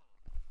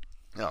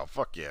 Oh,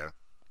 fuck yeah.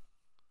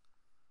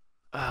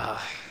 Uh,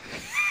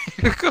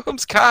 here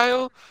comes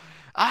Kyle.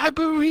 I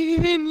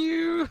believe in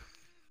you.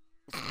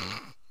 If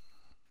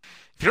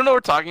you don't know what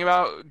we're talking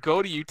about,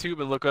 go to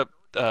YouTube and look up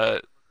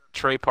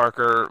Trey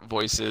Parker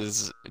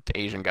voices the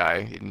Asian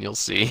guy, and you'll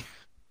see.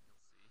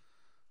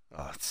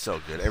 Oh, it's so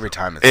good. Every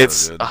time it's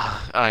so good.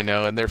 I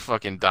know, and they're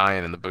fucking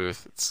dying in the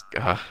booth. It's They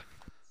are.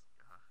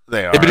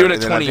 they've been doing it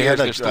And then 20 they years, had,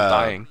 they're like, still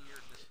dying.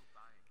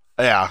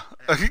 Yeah.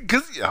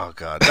 Oh,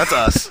 God. That's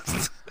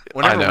us.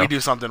 Whenever know. we do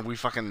something, we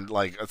fucking,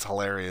 like, it's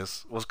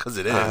hilarious. Well, because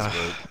it is,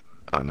 but...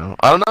 I know.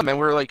 I don't know, man.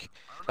 We're like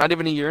not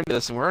even a year into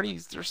this, and we're already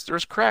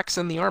there's cracks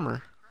in the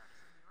armor.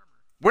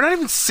 We're not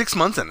even 6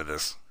 months into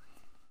this.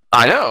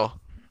 I know,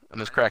 and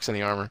there's cracks in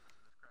the armor.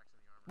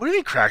 What do you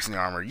mean cracks in the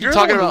armor? You're the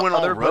talking one who about went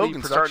all other rogue Buddy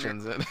and started...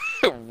 Productions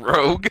and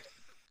Rogue.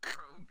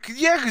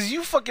 Yeah, because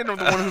you fucking are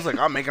the one who's like,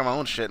 I'm making my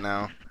own shit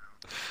now.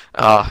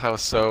 Oh, that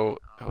was so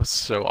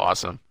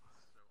awesome.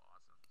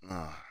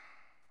 Oh.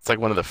 It's like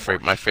one of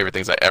my favorite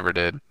things I ever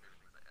did.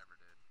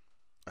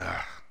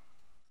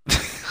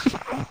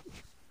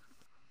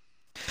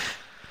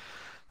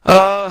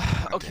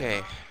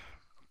 Okay.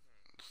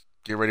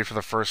 Get ready for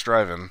the first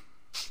drive-in.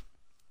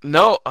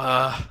 No,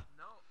 I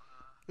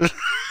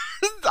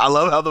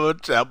love how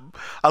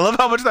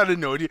much that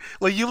annoyed you.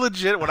 Like, you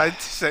legit, when I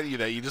sent you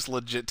that, you just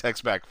legit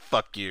text back,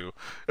 "Fuck you,"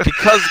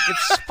 because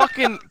it's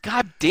fucking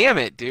god damn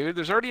it, dude.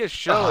 There's already a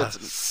show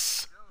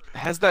that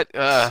has that.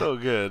 So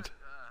good.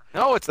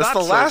 No, it's That's not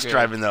the so last good.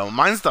 drive-in though.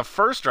 Mine's the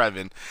first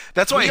drive-in.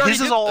 That's why We already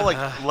his is did- all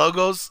like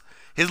logos.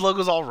 His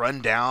logo's all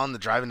run down. The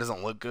drive-in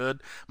doesn't look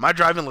good. My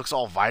drive-in looks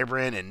all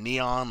vibrant and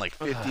neon, like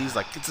 50s.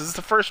 Like this is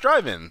the first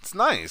drive-in. It's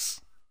nice.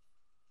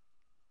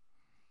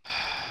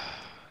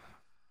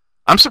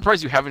 I'm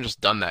surprised you haven't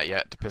just done that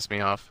yet to piss me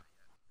off.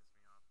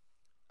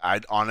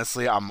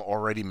 I'm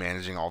already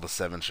managing all the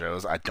 7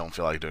 shows. I don't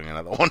feel like doing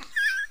another one.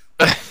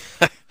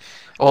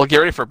 Well, get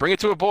ready for Bring It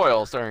to a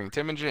Boil, starring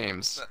Tim and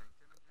James.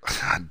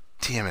 God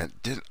damn it!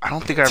 I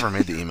don't think I ever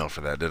made the email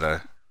for that, did I?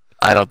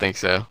 I don't think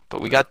so, but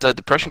we got the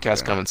Depression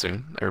Cast coming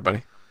soon,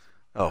 everybody.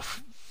 Oh,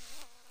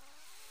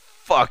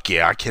 fuck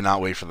yeah! I cannot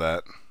wait for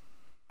that.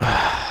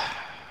 I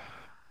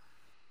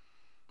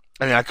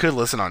mean, I could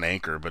listen on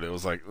Anchor, but it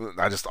was like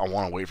I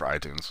want to wait for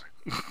iTunes.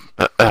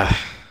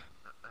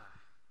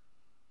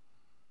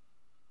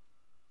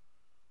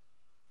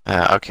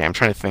 Okay, I'm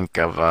trying to think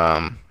of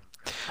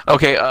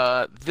Okay,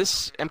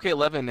 this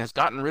MK11 has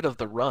gotten rid of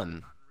the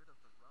run.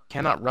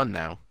 Cannot run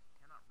now.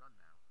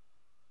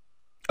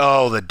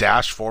 Oh, the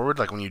dash forward,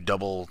 like when you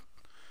double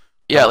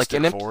Like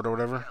stick in forward or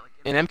whatever.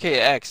 in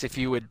MKX, if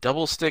you would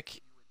double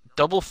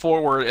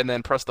forward and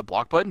then press the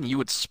block button, you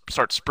would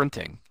start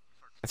sprinting,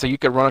 and so you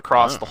could run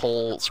across the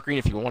whole screen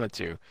if you wanted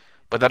to.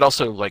 But that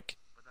also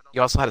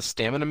you also had a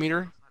stamina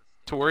meter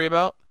to worry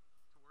about.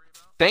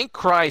 Thank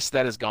Christ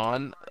that is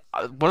gone.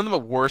 One of the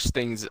worst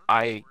things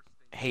I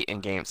hate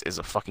in games is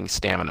a fucking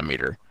stamina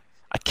meter.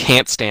 I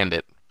can't stand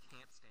it.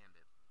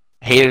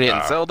 Hated it in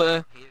Uh,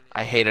 Zelda.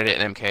 I hated it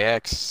in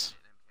MKX.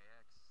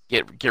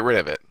 Get rid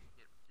of it.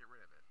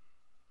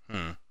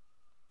 hmm.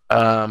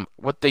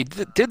 What they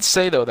did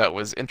say though that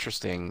was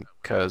interesting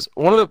because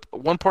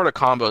one part of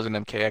combos in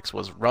MKX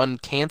was run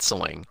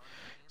canceling.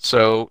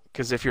 So,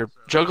 because if you're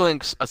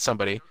juggling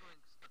somebody,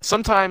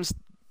 sometimes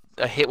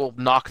a hit will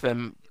knock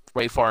them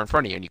way far in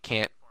front of you, and you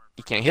can't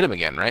hit them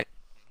again, right?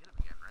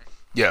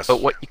 But Yes.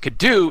 what you could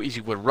do is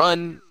you would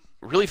run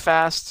really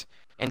fast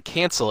and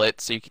cancel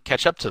it so you could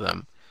catch up to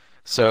them.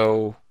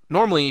 So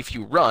normally, if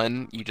you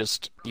run,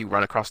 you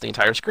run across the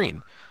entire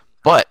screen.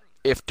 But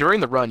if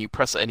during the run you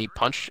press any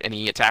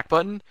attack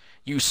button,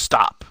 you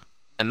stop,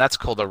 and that's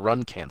called a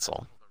run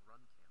cancel.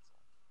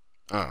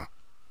 Uh,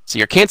 So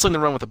you're canceling the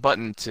run with a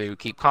button to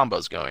keep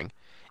combos going.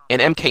 In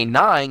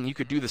MK9, you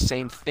could do the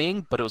same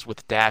thing, but it was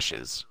with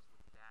dashes.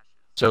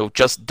 So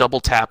just double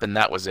tap and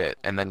that was it,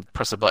 and then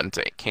press a button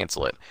to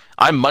cancel it.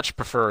 I much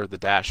prefer the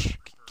dash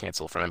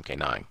cancel from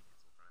MK9.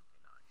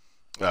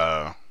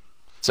 uh,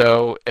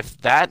 So if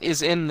that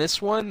is in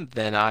this one,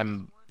 then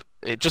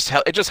it just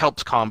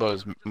helps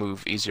combos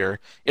move easier.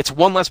 It's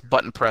one less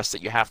button press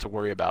that you have to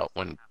worry about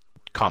when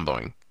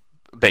comboing,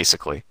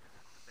 basically.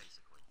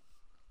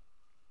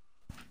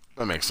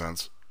 that makes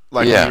sense.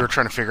 Like when you Yeah. were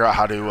trying to figure out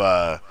how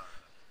to,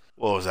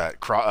 what was that?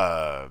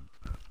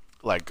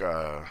 Like,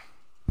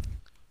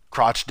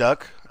 crotch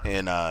duck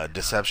in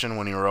Deception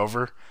when you were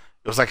over.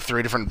 It was like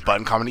three different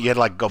button combinations. You had to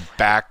like go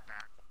back,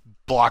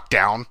 block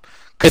down,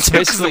 It's because the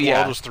basically world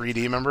yeah. was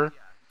 3D. Remember?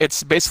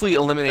 It's basically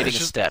eliminating It's a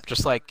just step.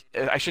 Just like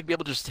I should be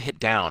able to just hit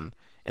down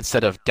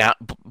instead of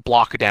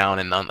block down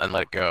and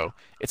let it go.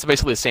 It's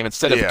basically the same.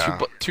 Instead of yeah,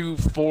 two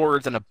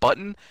forwards and a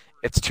button,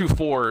 it's two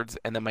forwards,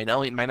 and then my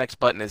next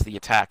button is the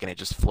attack, and it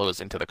just flows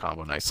into the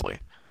combo nicely.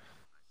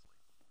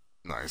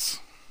 nice.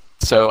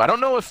 So I don't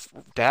know if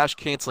dash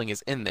canceling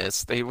is in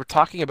this. They were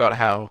talking about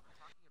how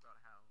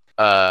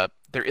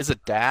there is a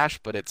dash,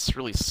 but it's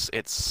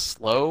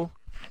slow.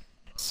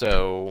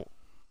 So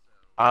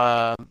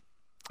I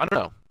don't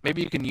know.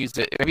 Maybe you can use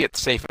it. Maybe it's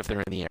safe if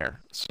they're in the air.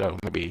 So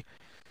maybe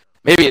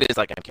it is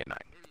like MK9.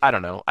 I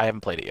don't know. I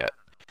haven't played it yet.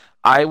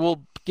 I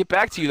will get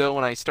back to you though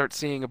when I start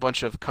seeing a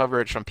bunch of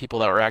coverage from people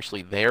that were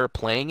actually there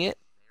playing it,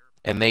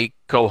 and they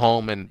go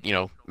home and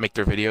make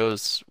their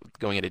videos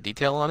going into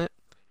detail on it.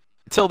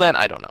 Until then,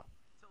 I don't know.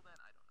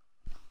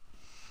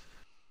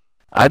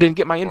 I didn't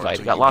get my Or invite. It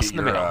until got you lost get in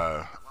the your,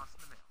 mail.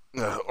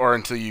 or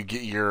until you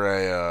get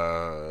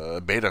your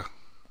beta.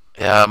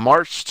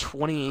 March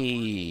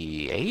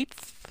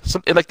 28th?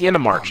 Like the end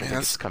of Oh March, I man,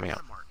 think it's that's coming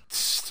out.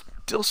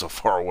 still so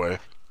far away.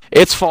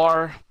 It's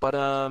far, but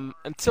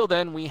until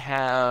then we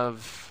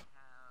have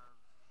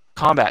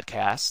combat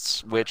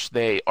casts, which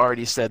they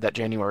already said that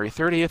January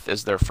 30th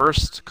is their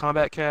first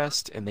combat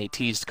cast, and they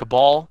teased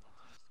Cabal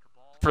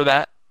for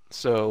that.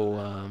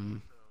 So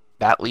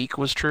that leak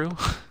was true.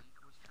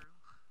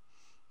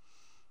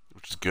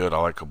 Which is good. I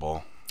like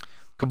Cabal.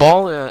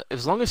 Cabal,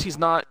 as long as he's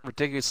not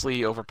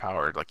ridiculously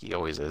overpowered like he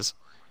always is.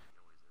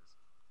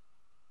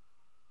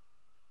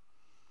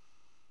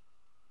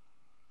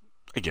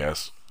 I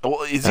guess.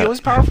 Well, is he Uh,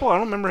 always powerful? I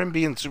don't remember him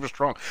being super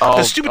strong. The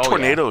oh, stupid oh yeah.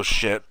 tornado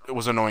shit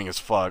was annoying as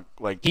fuck.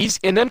 Like, He's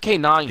in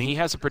MK9. he, He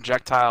has a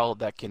projectile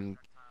that can.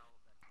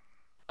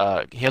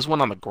 He has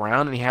one on the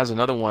ground and he has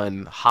another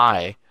one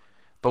high.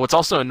 But what's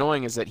also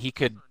annoying is that he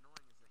could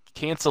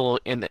cancel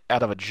in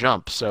out of a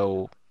jump.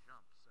 So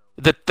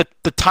the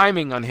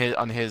timing on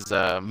his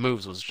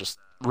moves was just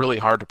really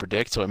hard to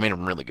predict. So it made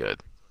him really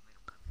good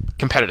mm,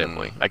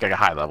 competitively, like at a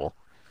high level.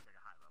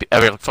 I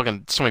mean,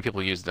 fucking so many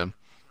people used him,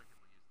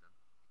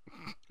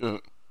 uh,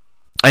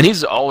 and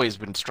he's always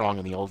been strong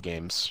in the old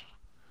games.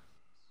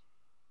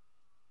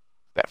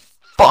 That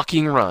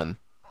fucking run.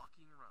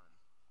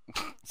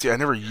 see, I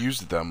never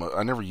used it that much.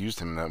 I never used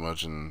him that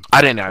much in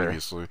I didn't either.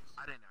 previously.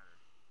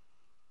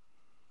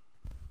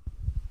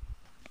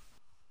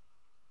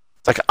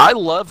 It's like I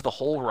love the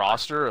whole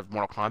roster of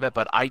Mortal Kombat,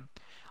 but I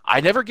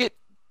never get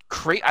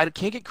I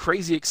can't get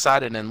crazy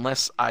excited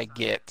unless I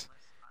get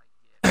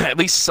at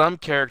least some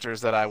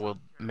characters that I will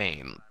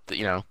main,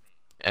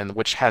 and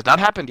which has not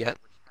happened yet.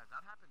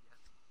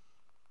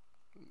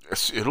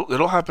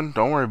 It'll happen.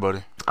 Don't worry,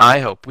 buddy. I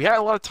hope. We had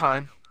a lot of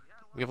time.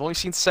 We have only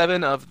seen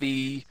 7 of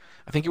the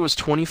I think it was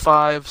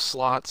 25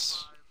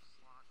 slots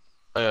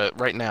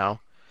right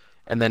now,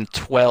 and then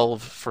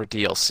 12 for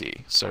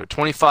DLC. So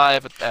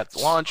 25 at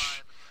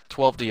launch,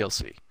 12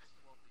 DLC.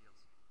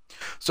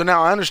 So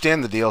now I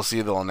understand the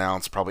DLC they'll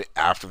announce probably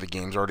after the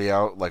game's already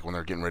out, like when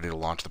they're getting ready to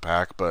launch the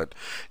pack. But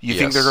you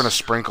think they're going to Yes.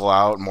 sprinkle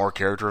out more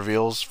character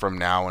reveals from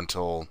now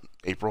until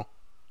April?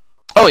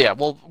 Oh yeah,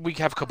 well we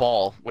have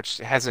Cabal, which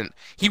hasn't.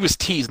 He was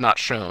teased, not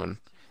shown.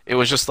 It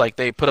was just like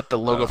they put up the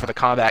logo for Uh, the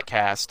combat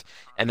cast,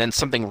 and then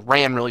something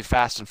ran really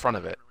fast in front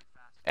of it,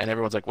 and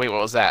everyone's like, "Wait,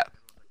 what was that?"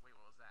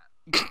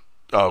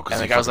 oh, because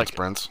And he the guy was fucking like,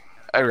 sprints.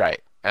 "All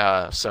right."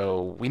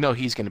 So we know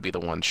he's going to be the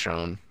one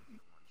shown,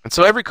 and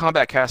so every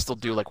combat cast will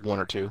do like one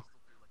or two.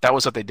 That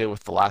was what they did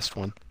with the last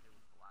one.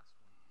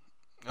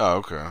 Oh,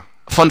 okay.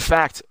 Fun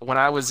fact: when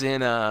I was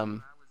in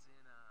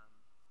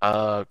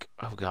oh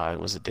God,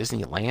 was it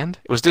Disneyland?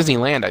 It was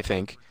Disneyland, I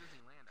think.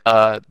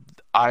 Uh,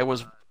 I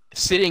was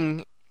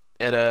sitting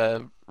at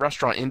a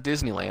restaurant in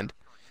Disneyland,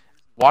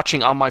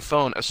 watching on my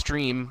phone a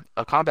stream,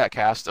 a combat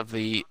cast of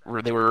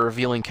where they were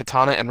revealing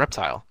Katana and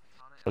Reptile.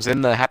 I was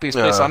in the happiest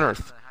place on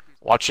earth,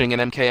 watching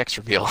an MKX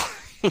reveal.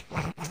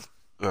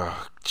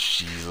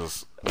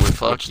 Jesus.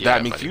 Fuck Which yeah,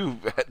 that makes buddy. you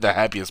the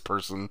happiest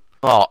person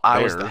Oh,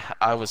 there.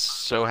 I was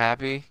so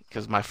happy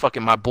because my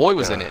boy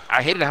was in Ugh. it.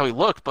 I hated how he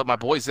looked, but my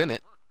boy's in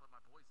it.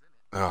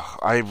 Ugh,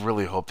 I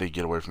really hope they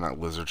get away from that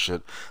lizard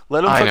shit.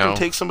 Let him I fucking know.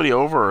 take somebody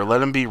over, or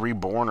let him be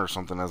reborn or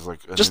something as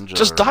like a ninja.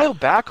 Just Or dial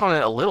back on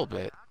it a little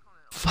bit.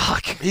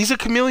 Fuck. he's a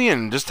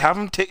chameleon. Just have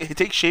him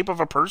take shape of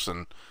a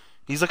person.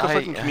 He's like a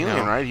fucking I chameleon,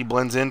 know. right? He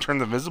blends in,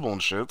 turns invisible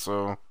and shit.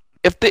 So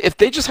If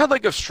they just had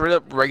like a straight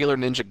up regular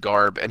ninja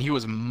garb and he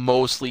was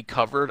mostly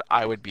covered,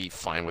 I would be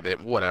fine with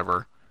it.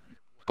 Whatever.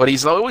 But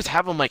he's always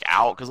have him like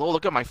out because oh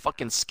look at my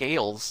fucking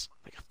scales.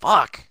 Like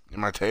fuck. in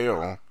my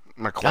tail,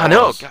 my I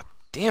know. claws. God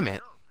damn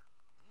it.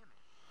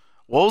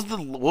 What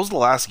was the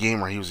last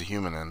game where he was a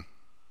human in?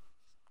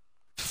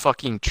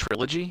 Fucking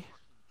trilogy.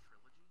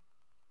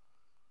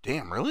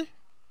 Damn, really?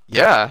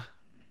 Yeah.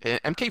 In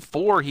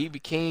MK4 he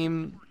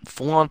became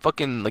full on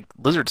fucking like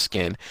lizard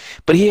skin,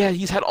 but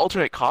he's had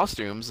alternate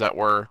costumes that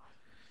were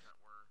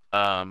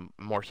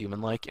more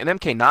human like. In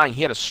MK9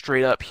 he had a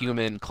straight up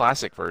human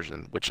classic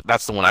version, which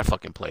that's the one I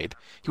fucking played.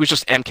 He was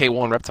just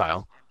MK1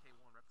 reptile.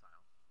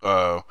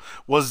 Uh,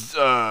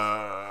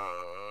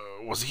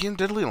 was he in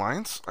Deadly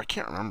Alliance? I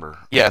can't remember.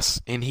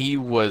 Yes, and he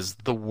was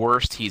the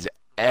worst he's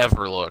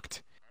ever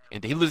looked.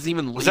 And Was he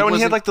that when he had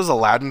wasn't like those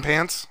Aladdin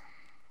pants?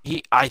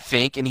 he I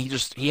think and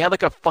he had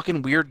like a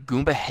fucking weird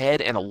Goomba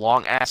head and a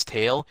long ass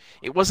tail.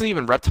 It wasn't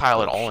even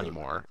reptile at Oh all shit.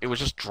 anymore. It was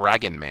just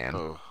Dragon Man.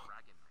 Oh,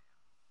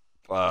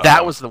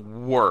 That was the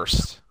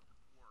worst.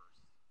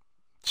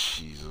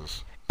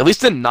 Jesus. At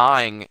least in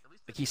 9, like,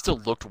 he still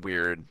looked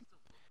weird,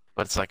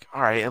 but it's like,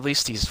 all right, at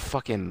least he's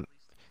fucking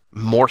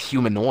more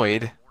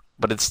humanoid.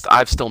 But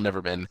I've still never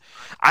been.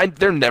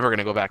 They're never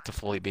gonna go back to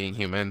fully being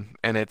human,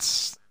 and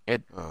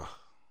Ugh.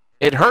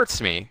 it hurts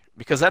me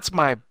because that's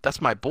my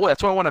boy.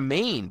 That's what I want to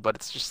main. But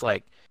it's just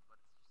like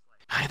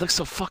I look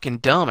so fucking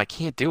dumb. I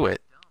can't do it.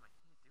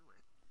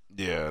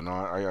 Yeah, no,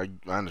 I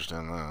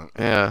understand that.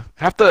 Yeah,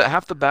 half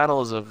the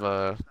battles of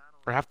or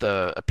half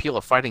the appeal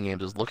of fighting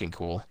games is looking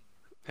cool,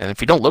 and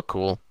if you don't look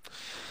cool,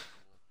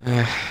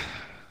 eh,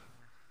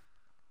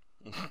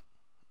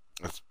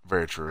 That's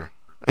very true.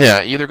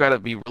 yeah, you either gotta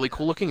be really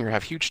cool looking or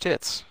have huge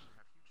tits,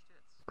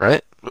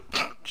 right?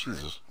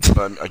 Jesus.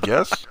 I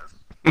guess.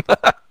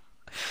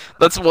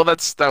 That's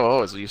that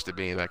always used to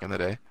be back in the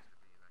day.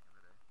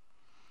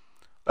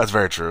 That's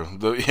very true.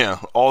 Yeah,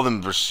 all of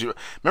them were.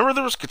 Remember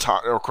there was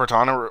Katana or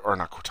Cortana or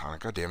not Cortana?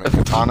 God damn it,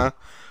 Katana,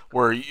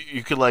 where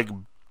you could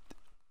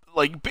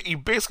you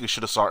basically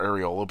should have saw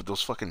Areola, but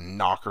those fucking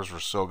knockers were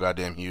so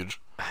goddamn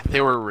huge.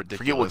 They were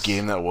Forget what ridiculous.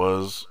 game that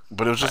was,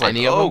 but it was just like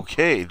Any of them?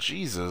 okay,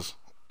 Jesus.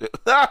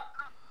 well,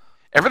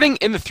 Everything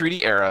in the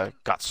 3D era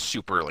got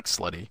super like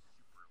slutty.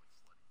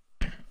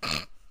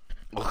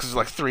 because it's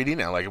like 3D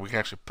now, like we can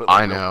actually put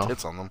I like real know.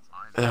 tits on them.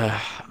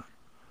 Ugh.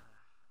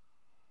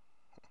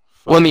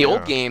 Well, Fuck yeah, in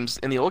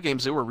the old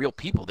games, they were real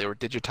people. They were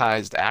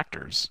digitized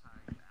actors.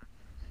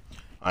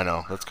 I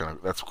know.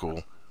 That's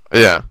cool.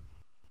 Yeah.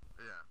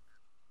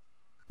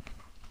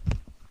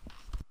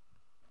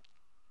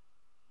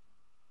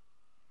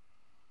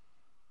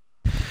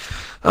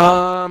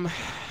 Um,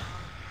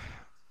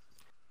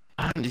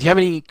 do you have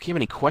any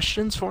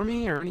questions for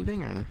me or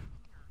anything? Or?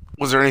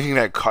 Was there anything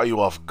that caught you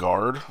off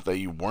guard that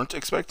you weren't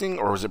expecting,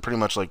 or was it pretty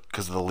much like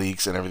because of the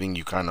leaks and everything,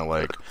 you kind of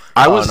like,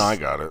 I oh no, I was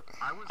got it.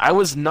 I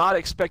was not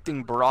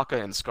expecting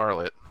Baraka and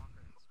Scarlet.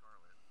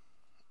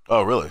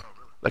 Oh really?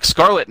 Like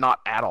Scarlet, not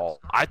at all.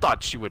 I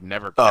thought she would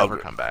never Oh, ever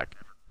come back.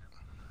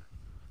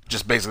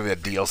 just basically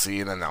that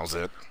DLC, and then that was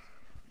it.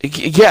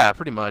 Yeah,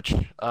 pretty much.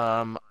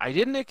 I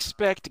didn't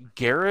expect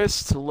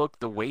Garrus to look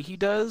the way he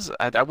does.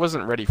 I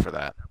wasn't ready for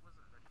that.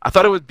 I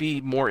thought it would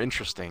be more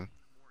interesting.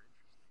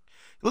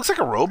 He looks like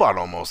a robot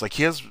almost. Like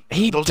he has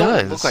He those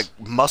don't look like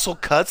does. muscle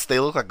cuts. They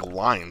look like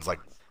lines. Like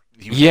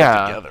he was put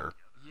Yeah. together.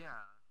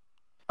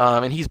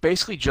 And he's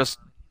basically just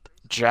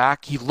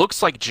Jack. He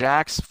looks like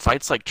Jax,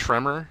 fights like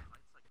Tremor.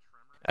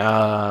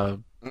 Uh,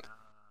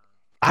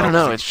 I Oh, don't 'cause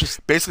know. It's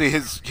just basically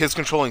his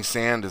controlling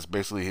sand is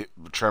basically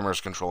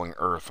Tremor's controlling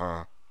Earth,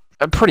 huh?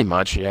 pretty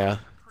much, yeah.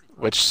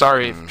 Which,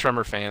 sorry, if Hmm.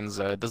 Tremor fans,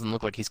 it doesn't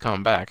look like he's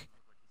coming back.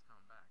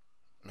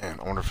 Man,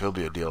 I wonder if he'll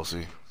be a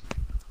DLC.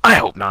 I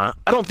hope not.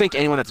 I don't think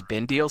anyone that's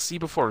been DLC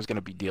before is going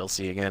to be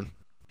DLC again.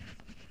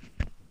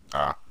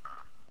 Ah,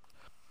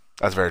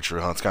 that's very true,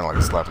 huh? It's kind of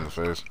like a slap in the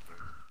face.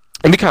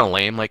 It'd be kind of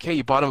lame. Like, hey,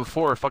 you bought him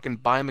before, fucking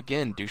buy him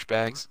again,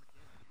 douchebags.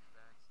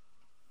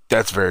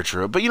 That's very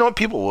true. But you know what?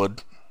 People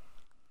would.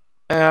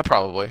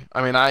 Probably.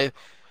 I mean,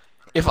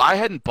 if I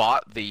hadn't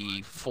bought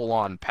the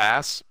full-on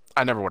pass,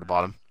 I never would have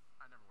bought him.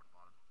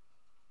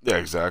 Yeah,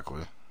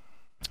 exactly.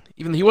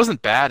 Even he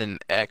wasn't bad in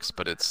X,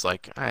 but it's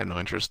like I had no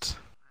interest.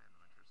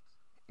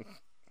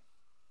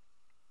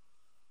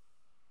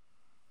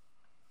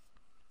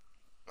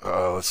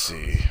 Let's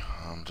see.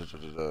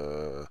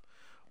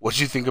 What did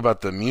you think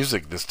about the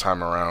music this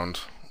time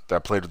around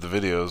that played with the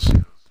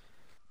videos?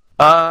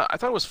 I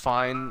thought it was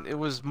fine. It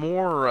was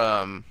more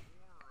it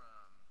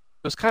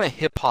was kind of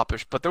hip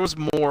hopish, but there was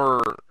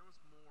more,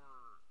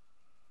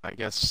 I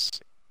guess,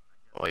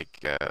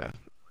 like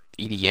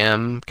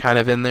EDM kind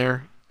of in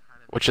there,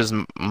 which is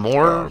Oh,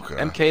 more okay.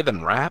 MK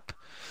than rap.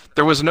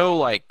 There was no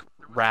like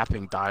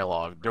rapping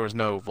dialogue. There was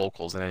no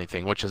vocals and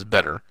anything, which is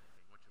better.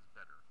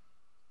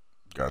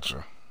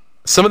 Gotcha.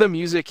 Some of the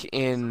music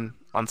in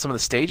on some of the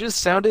stages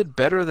sounded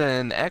better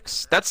than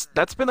X. That's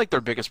been like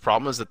their biggest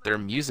problem is that their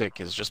music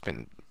has just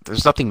been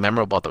there's nothing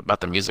memorable about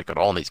the music at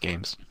all in these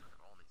games.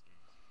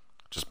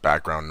 Just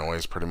background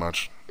noise, pretty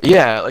much.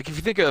 Yeah, like if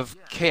you think of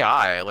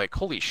KI, like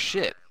holy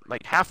shit,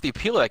 like half the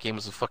appeal of that game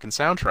was the fucking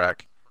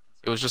soundtrack.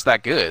 It was just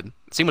that good.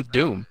 Same with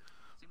Doom.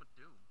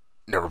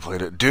 Never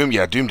played it. Doom,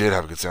 yeah, Doom did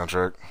have a good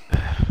soundtrack.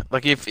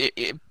 Like if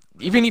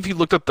even if you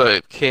looked up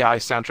the KI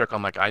soundtrack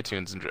on like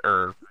iTunes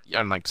or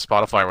on like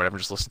Spotify or whatever,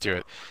 just listen to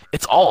it.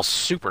 It's all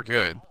super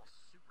good.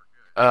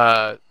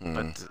 But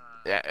Hmm.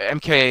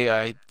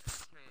 MK,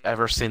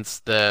 ever since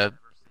the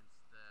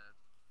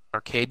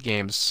arcade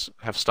games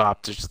have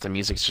stopped, it's just the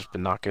music's just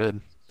been not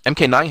good.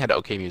 MK9 had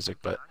okay music,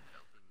 but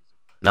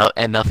no,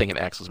 and nothing in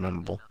X was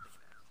memorable.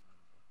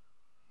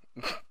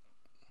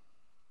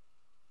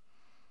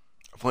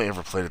 I've only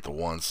ever played it the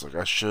once. Like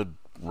I should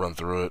run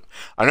through it.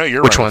 I know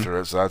you're Which running one? through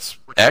it, so that's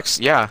X?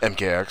 Yeah.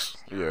 MKX.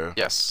 Yeah,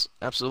 Yes,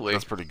 absolutely.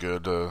 that's pretty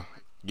good to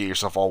get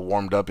yourself all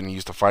warmed up and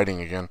used to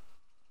fighting again.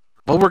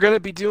 Well, we're gonna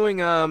be doing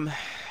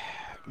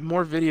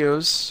more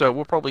videos, so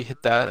we'll probably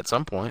hit that at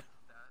some point.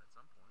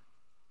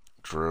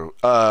 True.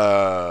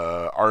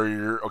 Are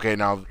you okay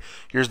now?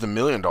 Here's the $1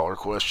 million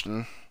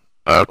question.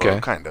 Well, Okay.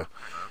 kinda.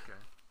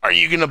 Are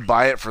you gonna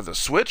buy it for the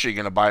Switch? Or are you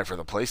gonna buy it for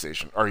the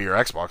PlayStation or your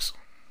Xbox?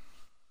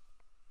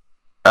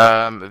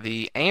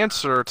 The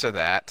answer to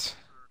that,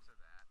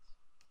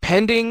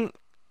 pending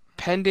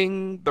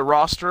pending the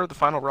roster, the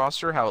final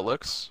roster, how it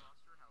looks,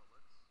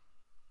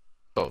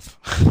 both.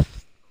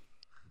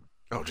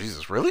 Oh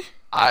Jesus, really?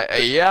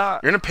 Yeah.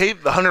 You're gonna pay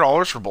the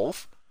 $100 for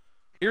both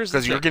Here's the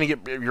because you're thing.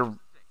 gonna get your.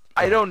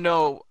 I don't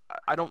know.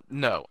 I don't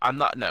know. I'm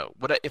not no.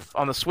 If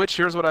on the Switch?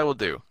 Here's what I will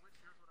do.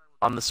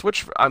 On the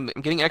Switch, I'm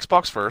getting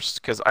Xbox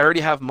first because I already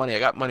have money. I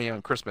got money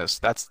on Christmas.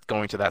 That's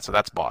going to that, so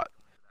that's bought.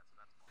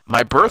 My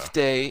Okay.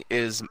 birthday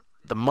is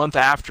the month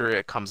after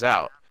it comes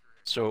out.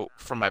 So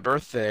for my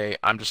birthday,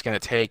 I'm just gonna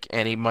take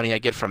any money I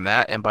get from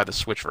that and buy the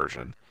Switch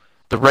version,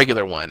 the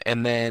regular one,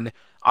 and then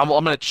I'm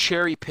gonna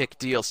cherry pick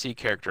DLC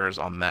characters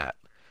on that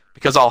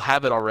because I'll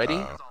have it already,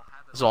 Uh,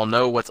 so I'll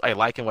know what I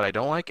like and what I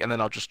don't like, and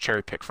then I'll just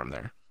cherry pick from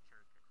there.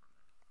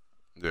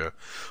 yeah.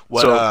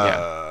 What? So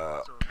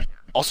yeah,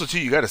 Also, too,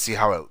 you got to see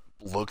how it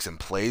looks and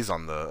plays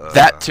on the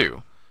that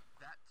too.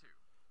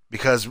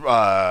 because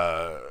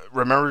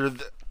remember,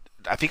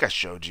 I think I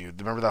showed you.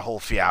 Remember that whole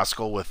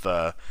fiasco with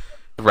The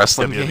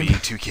wrestling game.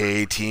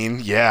 WWE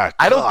 2K18? Yeah,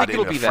 I don't God, think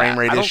it'll and a be frame that.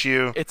 rate I don't.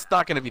 issue. It's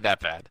not gonna be that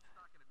bad.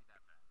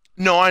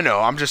 No, I know.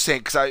 I'm just saying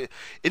because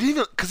it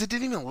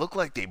didn't even look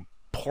like they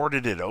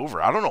ported it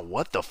over. I don't know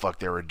what the fuck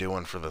they were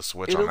doing for the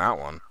Switch on It'll. that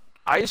one.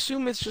 I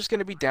assume it's just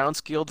gonna be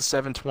downscaled to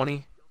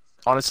 720.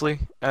 Honestly,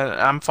 and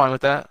I'm fine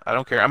with that. I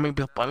don't care. I'm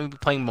gonna be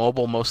playing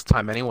mobile most of the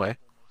time anyway.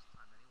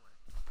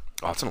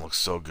 Oh, it's gonna look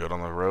so good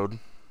on the road.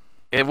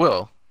 It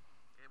will.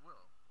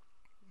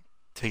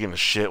 Taking a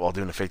shit while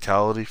doing a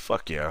fatality.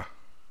 Fuck yeah.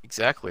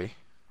 Exactly.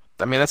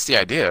 I mean, that's the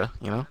idea,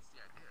 you know?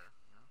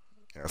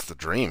 Yeah, that's the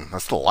dream.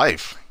 That's the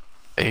life.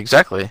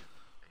 Exactly.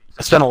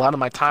 I spend a lot of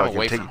my time Fucking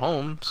away take from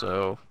home,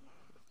 so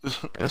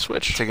gonna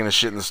switch. taking a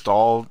shit in the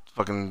stall.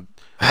 Fucking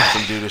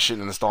some dude is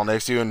shitting in the stall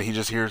next to you, and he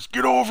just hears,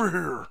 "Get over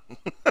here."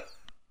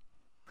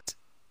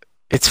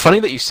 It's funny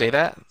that you say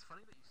that.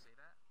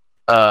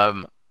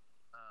 Um,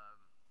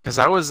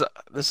 because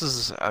this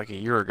is like a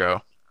year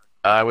ago.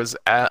 I was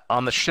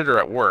on the shitter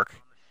at work,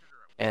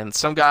 and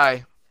some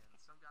guy,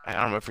 I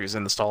don't know if he was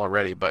in the stall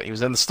already, but he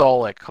was in the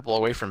stall like a couple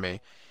away from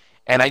me,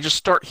 and I just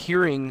start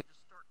hearing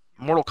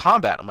Mortal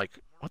Kombat. I'm like,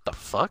 what the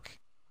fuck?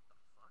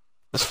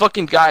 This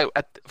fucking guy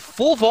at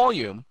full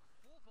volume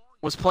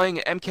was playing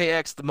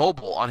MKX the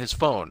mobile on his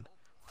phone,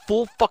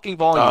 full fucking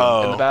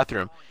volume in the Oh,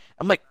 bathroom.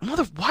 I'm like,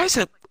 mother, why is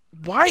it?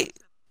 Why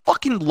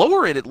fucking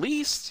lower it at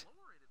least?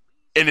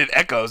 and it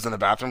echoes in the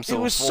bathroom, It so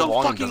was full so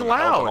volume fucking doesn't help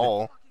at loud.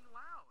 all.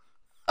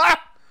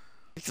 Ah!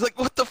 He's like,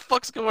 what the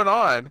fuck's going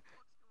on?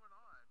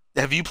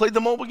 Have you played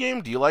the mobile game?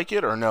 Do you like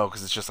it or no?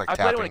 Because it's just like I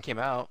played it when it tapping. came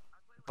out,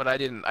 but I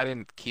didn't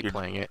keep You're,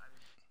 playing it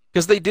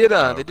because they did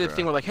a okay.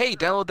 thing where like, hey,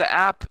 download the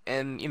app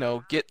and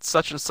get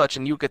such and such,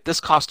 and you get this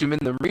costume in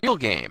the real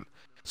game.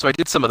 So I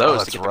did some of Oh,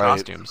 those to that's get the right.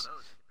 costumes,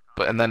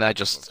 but and then I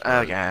just That's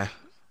right. yeah.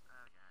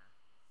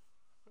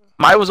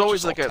 Mine was It's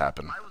always just all like a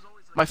tapping.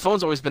 my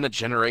phone's always been a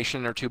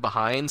generation or two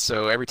behind,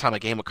 so every time a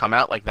game would come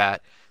out like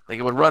that, like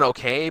it would run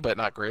okay, but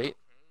not great.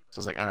 So I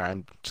was like, all right,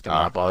 I'm just gonna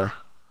Ah, not bother.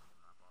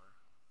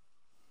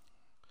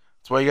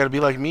 that's why you got to be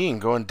like me and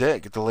go in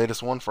debt, get the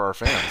latest one for our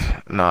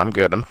fans. No, I'm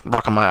good. I'm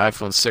rocking my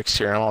iPhone 6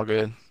 here. I'm all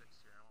good.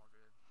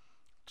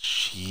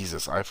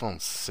 Jesus,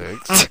 iPhone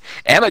 6?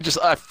 And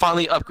I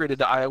finally upgraded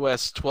to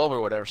iOS 12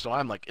 or whatever, so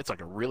I'm like, it's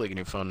like a really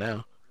new phone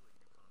now.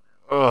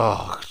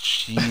 Oh,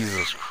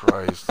 Jesus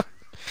Christ.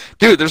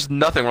 Dude, there's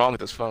nothing wrong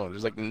with this phone.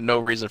 There's like no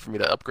reason for me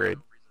to upgrade.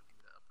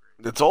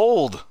 It's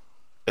old.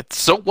 It's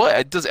so what?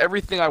 It does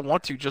everything I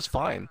want to just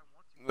fine.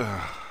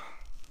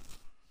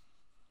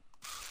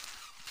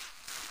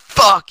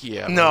 Fuck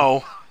yeah. Man.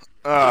 No.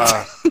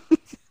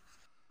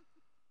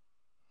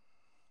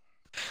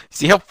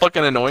 See how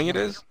fucking annoying it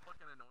is?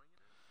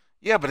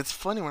 Yeah, but it's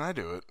funny when I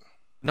do it.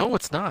 No,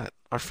 it's not.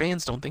 Our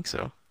fans don't think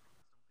so.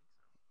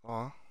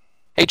 Aw.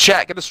 Hey,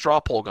 chat, get a straw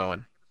poll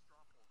going.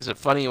 Is it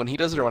funny when he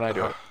does it or when I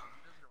do it?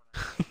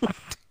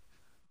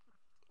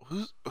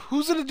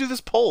 Who's gonna do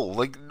this poll?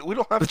 Like, we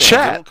don't have The fans.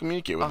 chat. They don't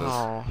communicate with us.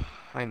 Oh,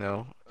 I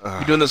know.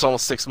 We're doing this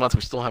almost 6 months.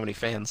 We still don't have any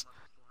fans.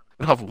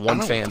 We don't have I one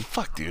know, fan. What the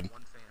fuck, dude?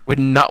 We're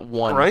not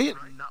one. Right?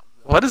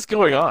 What is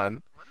going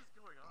on?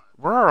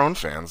 We're our own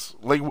fans.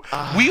 Like,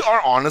 we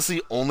are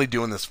honestly only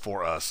doing this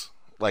for us.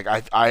 Like,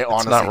 I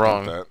honestly not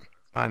wrong. think that.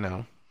 I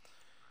know.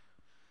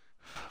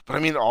 But I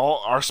mean,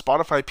 all our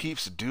Spotify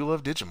peeps do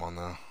love Digimon,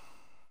 though.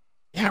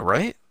 Yeah,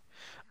 right?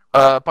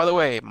 By the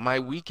way, my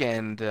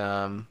weekend,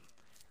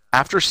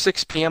 after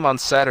 6 p.m. on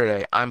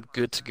Saturday, I'm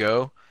good to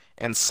go.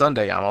 And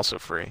Sunday, I'm also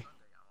free.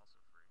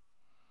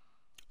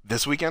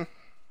 This weekend?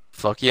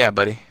 Fuck yeah,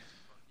 buddy.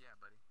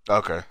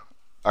 Okay.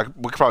 We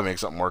could probably make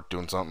something work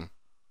doing something.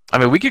 I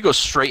mean, we could go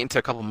straight into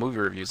a couple movie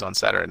reviews on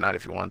Saturday night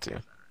if you want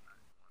to.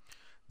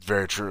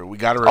 Very true. We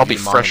got to I'll be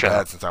review Mom fresh and Dad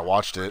out. since I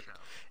watched it,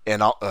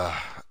 and I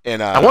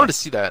wanted to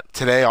see that.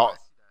 today I'll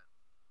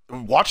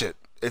watch it.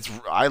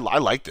 I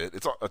liked it.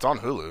 It's on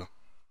Hulu.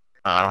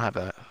 I don't have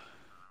that.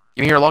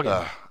 Give me your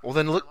login. Well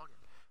then look,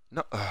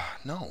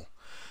 no.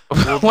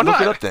 Why Look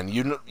not? it up then.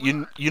 You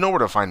know where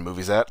to find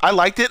movies at. I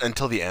liked it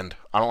until the end.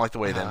 I don't like the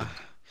way it ended.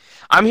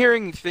 I'm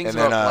hearing things And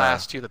about then,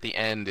 Glass too that the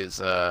end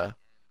is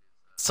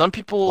some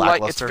people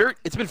like Lackluster?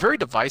 it's been very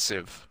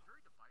divisive.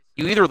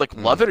 You either like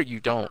love it or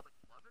you don't.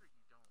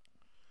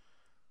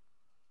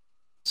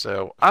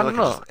 So I feel don't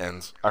like know. it just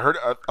ends. I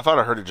thought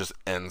I heard it just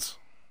ends.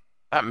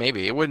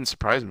 Maybe it wouldn't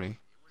surprise me.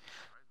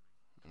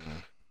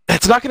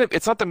 It's not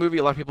the movie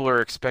a lot of people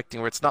are expecting.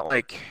 Where it's not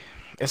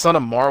a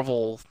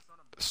Marvel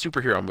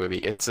superhero movie.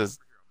 It's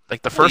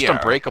like the first yeah.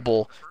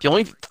 Unbreakable. The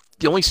only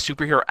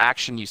superhero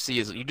action you see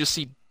is you just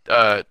see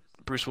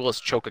Bruce Willis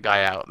choke a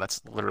guy out, and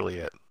that's literally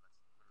it.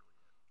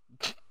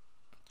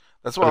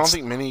 That's why I don't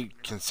think many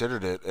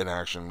considered it an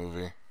action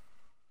movie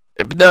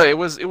No, it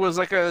was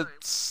like a or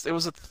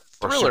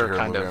thriller superhero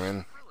kind movie. of. I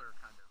mean,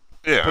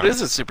 yeah. But it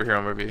is a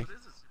superhero movie.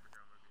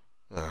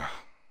 Ugh.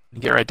 You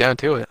get right down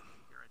to it.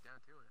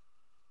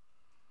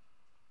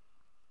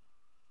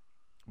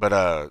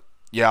 But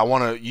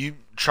yeah, you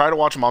try to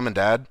watch Mom and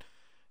Dad,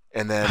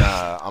 and then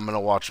I'm gonna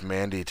watch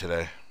Mandy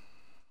today.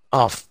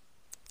 Oh,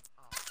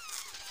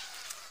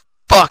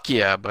 fuck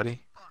yeah,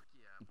 buddy.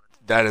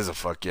 That is a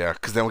fuck yeah,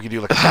 because then we can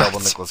do like a double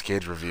Nicolas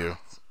Cage review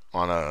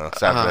on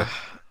Saturday.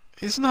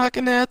 He's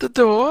knocking at the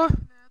door.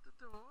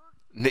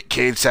 Nick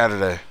Cage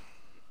Saturday.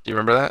 Do you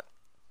remember that?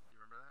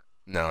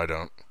 No, I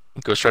don't.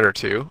 Ghost Rider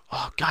 2?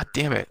 Oh, god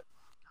damn it.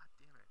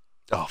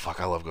 Oh fuck,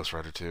 I love Ghost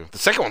Rider 2. The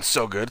second one's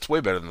so good. It's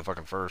way better than the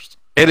fucking first.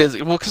 It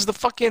is. Well, because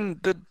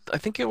I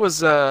think it was,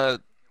 the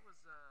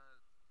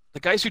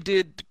guys who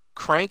did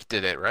Crank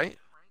did it, right?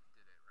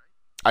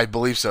 I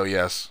believe so.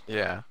 Yes.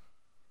 Yeah.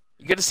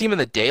 You get to see him in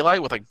the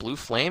daylight with, like, blue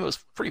flame. It was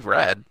pretty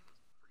rad.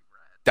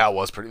 That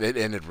was pretty. It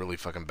ended really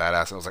fucking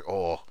badass. And I was like,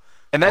 oh.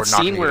 And that we're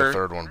not scene gonna get where... a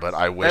third one, but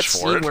I wish that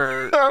for scene it.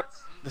 where...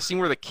 the scene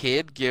where the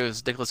kid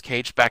gives Nicolas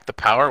Cage back the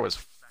power was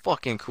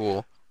fucking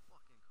cool.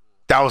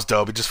 That was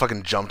dope. He just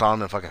fucking jumped on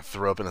him and fucking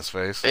threw up in his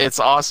face. It's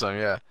awesome,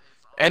 yeah.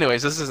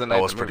 Anyways, this is a night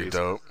That was of pretty movies.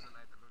 dope.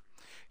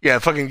 Yeah,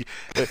 fucking.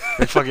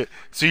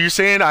 So you're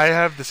saying I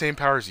have the same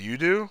powers you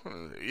do?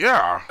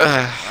 Yeah.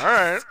 All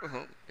right.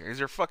 Here's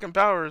your fucking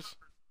powers.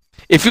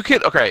 If you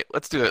could, okay,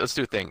 let's do it. Let's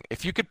do a thing.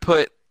 If you could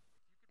put,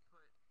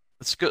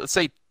 let's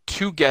say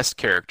 2 guest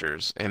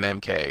characters in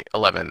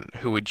MK11,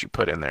 who would you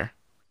put in there?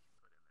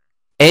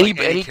 Any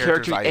characters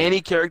character,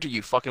 any character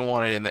you fucking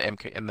wanted in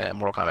the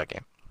Mortal Kombat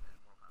game.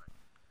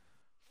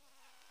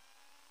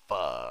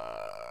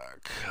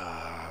 Fuck.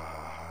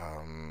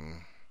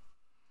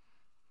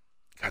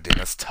 God damn,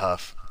 that's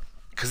tough.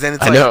 Because then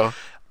it's I like know.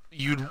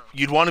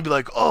 you'd want to be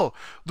like, oh,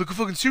 look a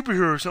fucking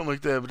superhero or something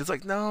like that. But it's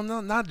like, no,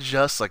 not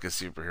just like a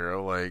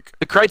superhero. Like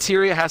The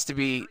criteria has to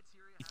be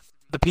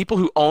the people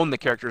who own the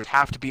characters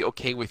have to be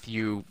okay with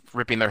you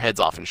ripping their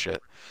heads off and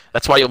shit.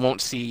 That's why you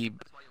won't see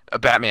a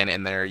Batman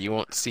in there. You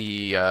won't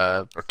see,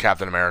 or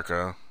Captain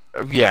America.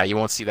 yeah, you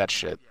won't see that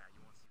shit.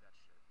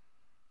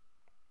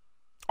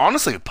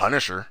 Honestly, a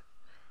Punisher.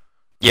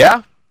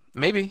 Yeah,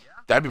 maybe.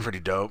 That'd be pretty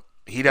dope.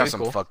 He'd have Pretty some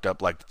cool. fucked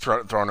up, like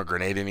throwing a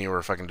grenade in you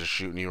or fucking just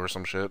shooting you or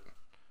some shit.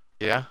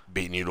 Yeah.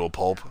 Beating you to a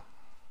pulp.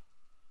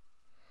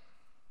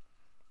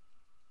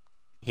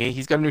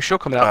 He's got a new show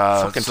coming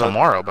out fucking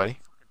tomorrow, buddy.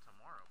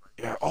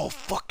 Yeah. Oh,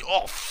 fuck.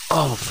 Oh,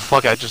 Oh,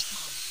 fuck,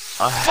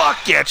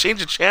 fuck yeah. Change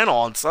the channel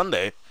on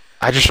Sunday.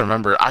 I just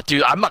remember.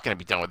 Dude, I'm not going to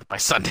be done with it by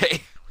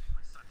Sunday.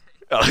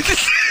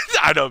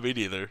 I don't mean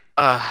either.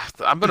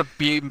 I'm gonna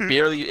be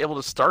barely able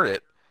to start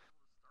it.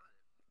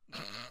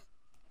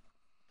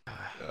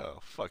 Oh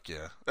fuck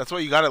yeah! That's why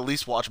you got to at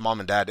least watch Mom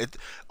and Dad. It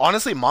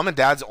honestly, Mom and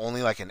Dad's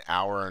only like an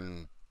hour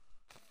and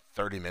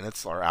 30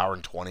 minutes or hour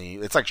and 20.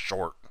 It's like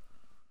short.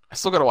 I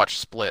still gotta watch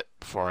Split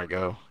before I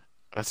go.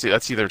 That's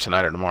either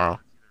tonight or tomorrow.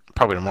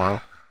 Probably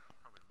tomorrow.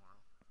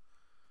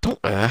 Don't.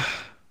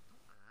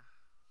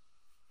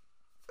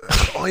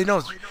 Oh, you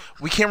know,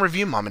 we can't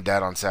review Mom and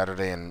Dad on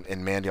Saturday and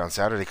Mandy on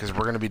Saturday because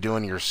we're gonna be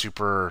doing your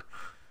Super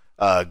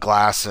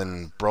Glass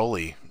and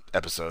Broly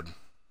episode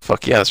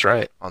Fuck yeah, that's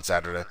right. on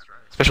Saturday.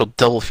 Special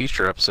double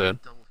feature episode.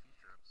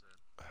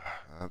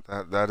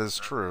 That is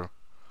true.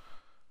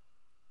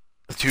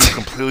 Two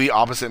completely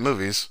opposite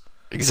movies.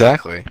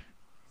 Exactly.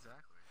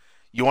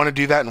 You want to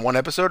do that in one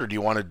episode, or do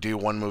you want to do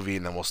one movie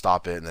and then we'll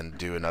stop it and then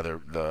do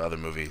the other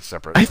movie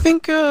separate? I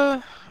think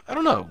I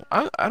don't know.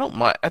 I don't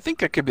mind. I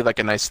think it could be like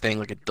a nice thing,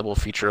 like a double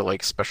feature,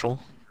 like special.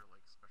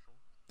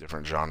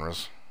 Different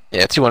genres.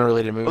 Yeah, two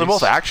unrelated movies. Well, they're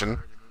both action.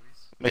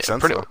 Makes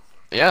sense. Pretty, Though.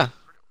 yeah.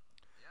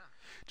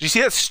 Did you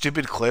see that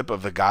stupid clip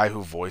of the guy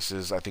who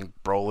voices, I think,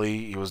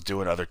 Broly? He was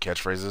doing other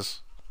catchphrases.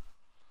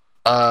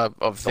 Of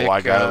The Vic,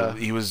 white guy.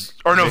 He was,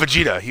 or no, Vic-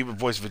 Vegeta. He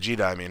voiced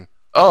Vegeta. I mean,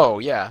 Oh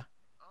yeah.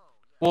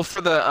 Well,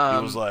 for the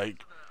he was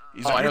like,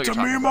 he's I like, know it's what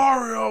a you're me, talking about.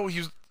 Mario.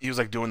 He was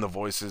like doing the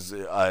voices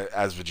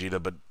as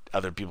Vegeta, but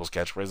other people's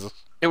catchphrases.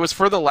 It was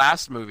for the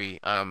last movie,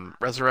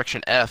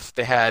 Resurrection F.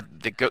 They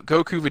had the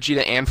Goku,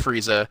 Vegeta, and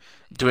Frieza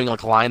doing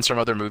like lines from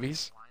other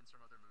movies.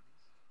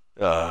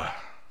 Uh,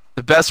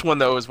 The best one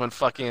though is when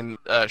fucking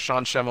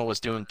Sean Schemmel was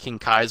doing King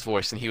Kai's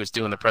voice and he was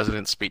doing the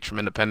president's speech from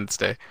Independence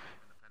Day.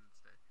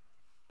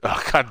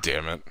 oh god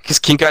damn it! Because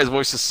King Kai's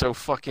voice is so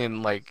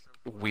fucking like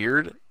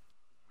weird.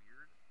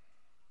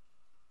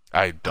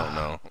 I don't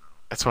know.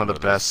 That's one of the What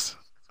it best.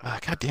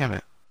 God damn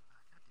it.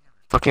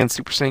 Fucking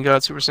Super Saiyan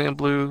God, Super Saiyan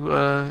Blue,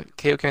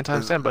 Kaioken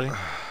times 10, buddy.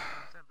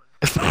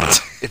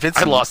 If it's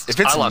I lost if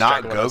it's track not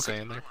of what I was Goku,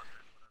 saying there.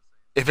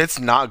 if it's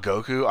not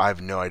Goku, I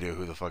have no idea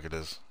who the fuck it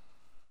is.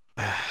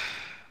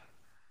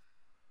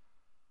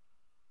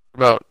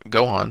 About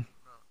Gohan.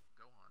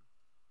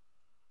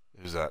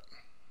 Who's that?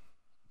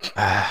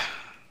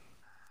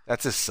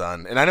 That's his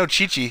son, and I know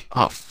Chi Chi.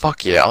 Oh,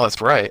 fuck yeah. Oh,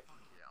 that's right.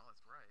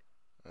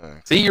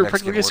 See, you're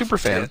practically a Mexican super word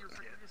for fan. tit.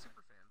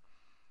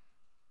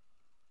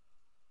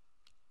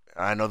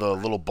 I know the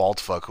little bald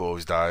fuck who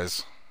always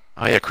dies.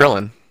 Oh, yeah,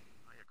 Krillin.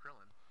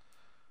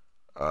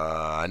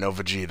 I know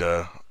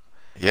Vegeta.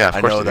 Yeah, of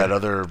I course know you that do.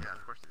 other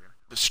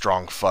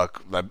strong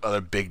fuck, that other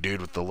big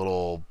dude with the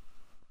little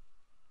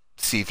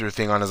see-through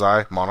thing on his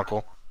eye,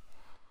 monocle.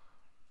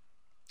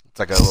 It's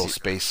like a little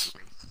space.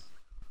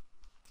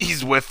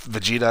 He's with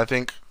Vegeta, I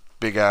think.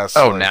 Big ass.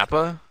 Oh, like,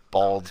 Nappa?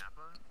 Bald.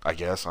 I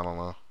guess. I don't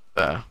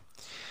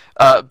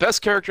know.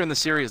 Best character in the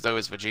series, though,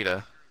 is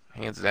Vegeta.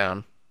 Hands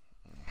down.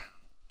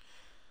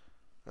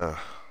 Ugh.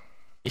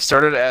 He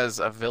started as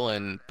a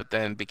villain, but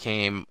then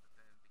became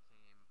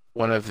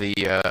one of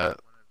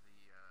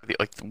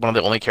like one of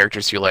the only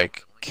characters who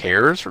like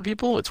cares for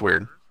people. It's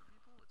weird.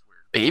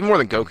 Even more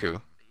than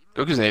Goku.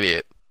 Goku's an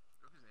idiot.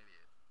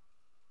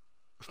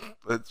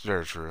 That's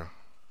very true.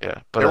 Yeah,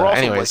 They but were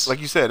also, anyways, like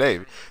you said, hey,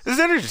 this is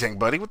an energy tank,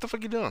 buddy. What the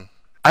fuck you doing?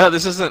 I know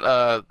this isn't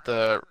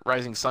the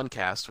Rising Sun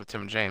cast with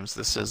Tim and James.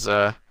 This is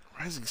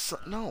Rising Sun?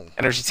 No.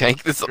 Energy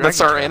Tank. That's Dragon our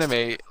Cast.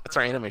 anime. That's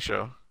our anime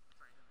show.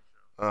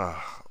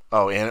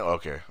 Oh, and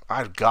okay.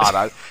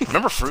 I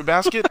remember Fruit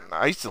Basket.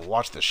 I used to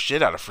watch the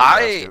shit out of Fruit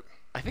Basket.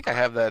 I think I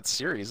have that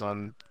series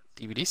on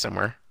DVD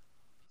somewhere.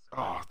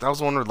 Oh, that was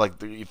the one where like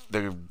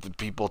the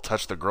people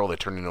touched the girl, they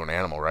turned into an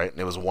animal, right? And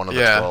it was one of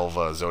the Yeah.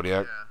 12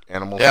 zodiac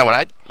animals. Yeah, when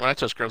I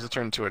touch girls, I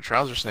turn into a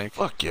trouser snake.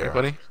 Fuck yeah. Right,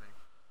 buddy.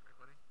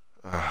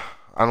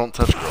 I don't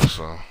touch girls,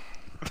 so.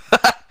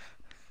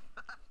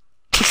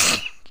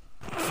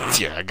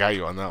 Yeah, I got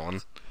you on that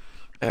one.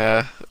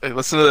 Hey,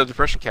 listen to the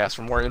Depression Cast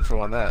for more info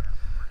on that.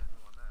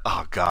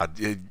 Oh God,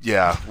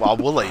 yeah. Well,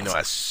 we'll let you know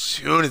as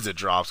soon as it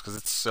drops because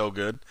it's so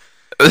good.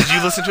 Did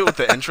you listen to it with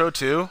the intro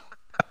too?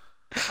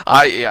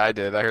 I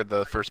did. I heard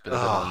the first bit of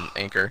it Oh. on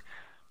Anchor.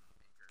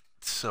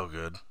 It's so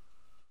good.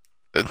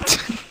 Uh,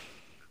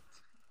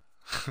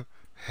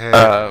 Hey,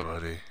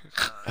 buddy.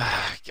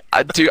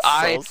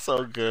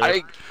 So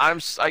good. I'm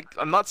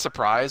not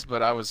surprised,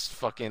 but I was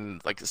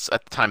fucking like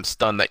at the time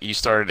stunned that you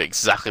started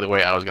exactly the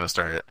way I was gonna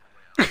start it.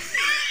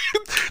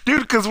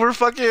 Dude, because we're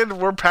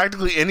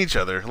practically in each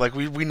other. Like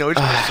we know each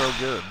other so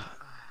good.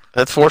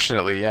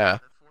 Unfortunately, yeah.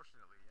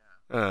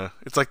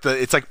 It's like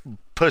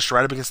pushed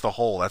right up against the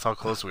hole. That's how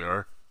close we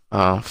are.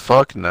 Oh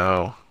fuck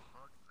no.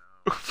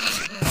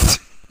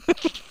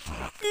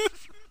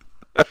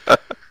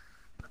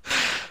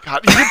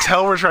 God, you can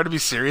tell we're trying to be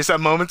serious at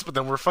moments, but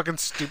then we're fucking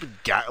stupid,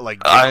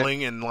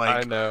 giggling and I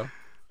like. know.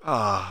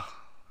 Ah,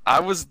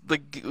 I was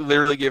like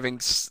literally giving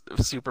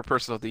super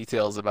personal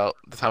details about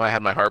the time I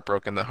had my heart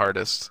broken the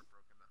hardest.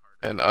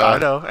 And I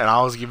know, and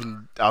I was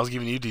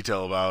giving you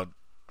detail about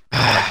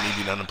like me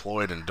being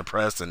unemployed and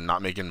depressed and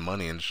not making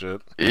money and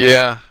shit.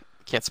 yeah,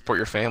 can't support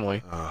your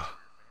family.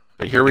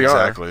 But here we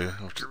are. Exactly.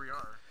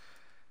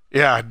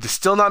 Yeah,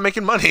 still not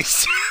making money.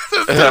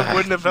 That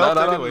wouldn't have helped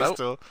anyway. Nope.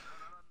 Still,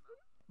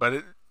 but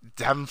it's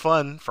having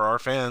fun for our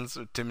fans.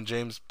 Tim and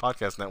James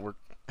Podcast Network.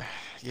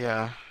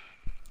 Yeah.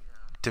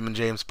 Tim and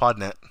James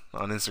Podnet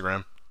on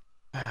Instagram.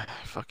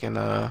 Fucking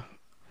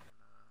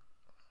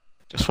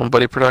Just One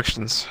Buddy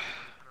Productions.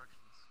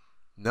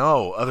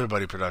 No, Other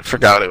Buddy Productions.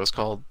 Forgot what it was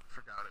called.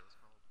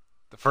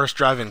 The first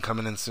drive-in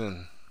coming in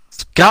soon.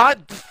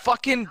 God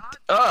fucking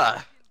You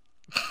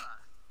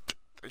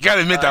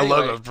gotta admit that Anyway.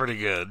 logo is pretty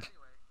good.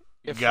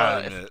 You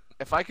gotta admit.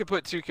 If I could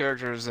put two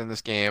characters in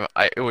this game,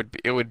 it would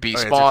be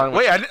Okay, Spawn.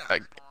 wait,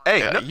 hey,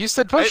 yeah, no, you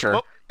said Pusher.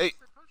 hey,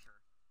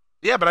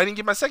 yeah, but I didn't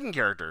get my second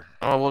character.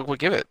 Oh, we'll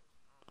give it.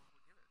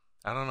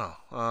 I don't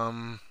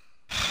know.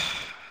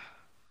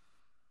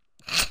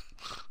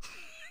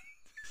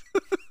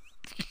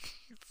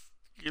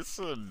 It's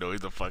so annoying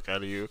the fuck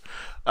out of you.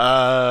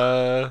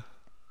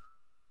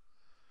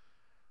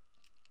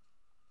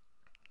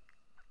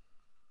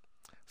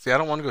 See, I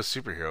don't want to go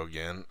superhero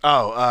again.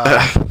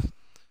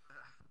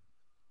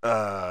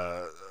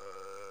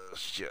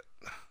 Shit.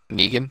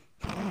 Negan.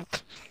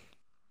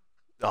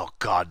 Oh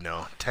God,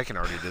 no. Tekken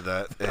already did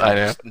that. I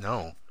know.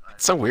 No.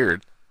 It's so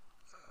weird.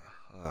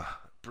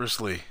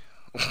 Bruce Lee.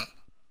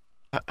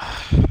 Kind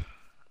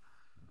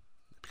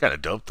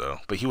of dope though,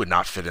 but he would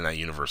not fit in that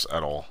universe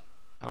at all.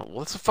 Oh,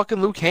 what's the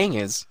fucking Liu Kang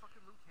is?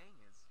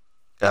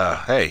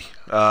 Hey,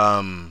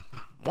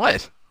 What?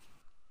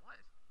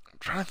 I'm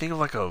trying to think of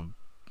like a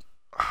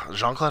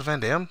Jean-Claude Van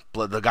Damme,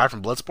 the guy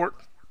from Bloodsport.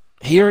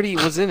 He already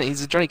was in it.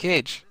 He's a Johnny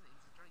Cage.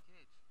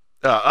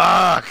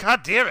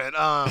 God damn it.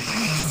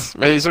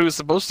 Maybe so he was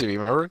supposed to be.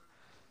 Remember?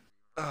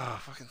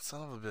 Fucking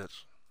son of a bitch.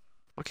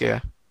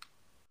 Okay.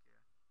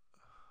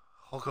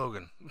 Hulk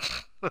Hogan.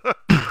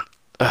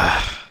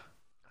 I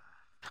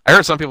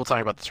heard some people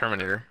talking about the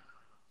Terminator.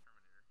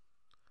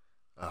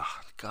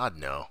 God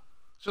no.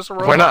 It's just a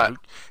robot. Why not?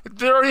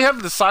 They already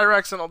have the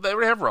Cyrax and all. They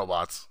already have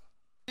robots.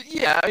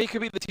 Yeah, I mean, it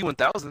could be the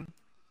T-1000.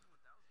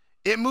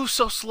 It moves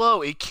so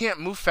slow. It can't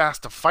move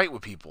fast to fight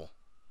with people.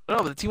 No,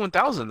 but the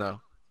T-1000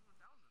 though.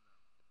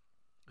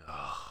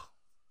 Ugh.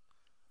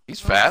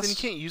 He's Then you fast.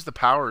 can't use the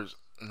powers.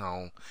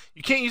 No,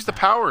 you can't use the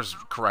powers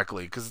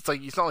correctly because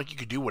it's not like you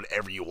could do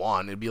whatever you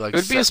want. It'd be like It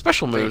would be a set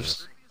special things.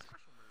 moves.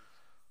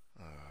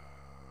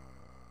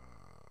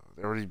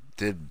 They already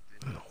did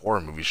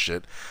horror movie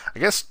shit. I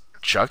guess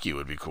Chucky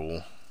would be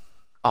cool,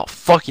 Oh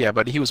fuck yeah,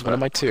 buddy. He was one of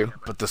my two.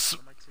 but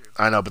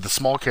I know, but the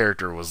small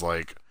character was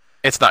like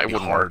It's not. It be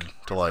wouldn't hard work.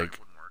 to like.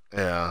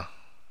 Yeah,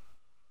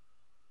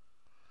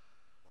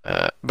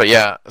 But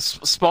yeah,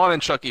 Spawn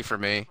and Chucky for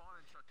me.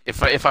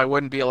 If I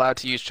wouldn't be allowed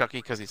to use Chucky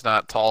because he's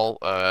not tall,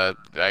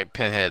 I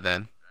Pinhead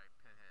then.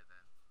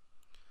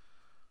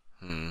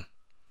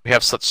 We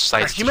have such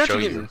sights Can to you show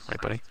imagine you, getting-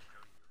 right, buddy?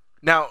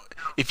 Now,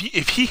 if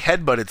he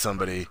headbutted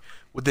somebody,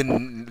 would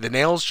the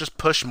nails just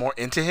push more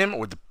into him,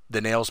 or would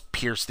the nails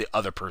pierce the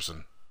other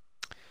person?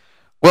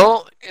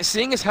 Well,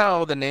 seeing as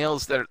how the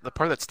nails, the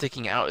part that's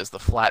sticking out is the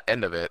flat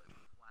end of it.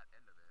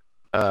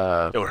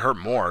 It would hurt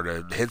more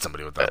to hit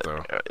somebody with that,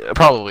 though.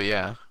 Probably,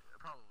 yeah.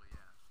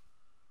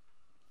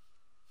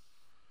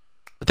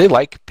 But they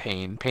like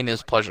pain. Pain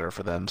is pleasure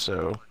for them,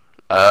 so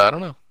I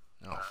don't know.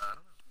 Oh,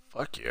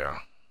 fuck yeah.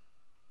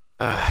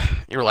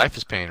 Your life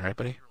is pain, right,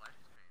 buddy?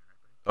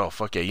 Oh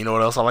fuck yeah! You know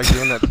what else I like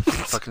doing that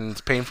fucking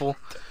is painful?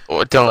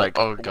 Oh, don't. Like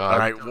Oh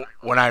god.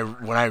 when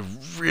I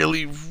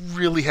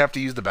really have to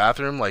use the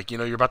bathroom, like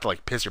you're about to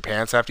like piss your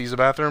pants, have to use the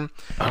bathroom.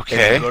 And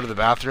Okay. you go to the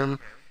bathroom,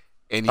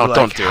 and you Oh, like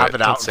don't do have it. it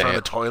Don't out in say front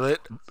of it. the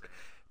toilet,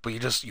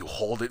 but you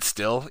hold it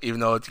still, even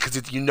though because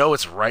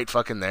it's right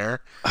fucking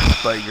there,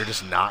 but you're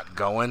just not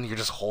going. You're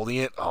just holding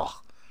it. Oh,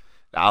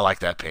 I like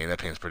that pain. That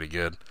pain's pretty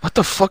good. What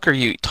the fuck are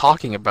you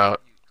talking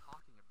about?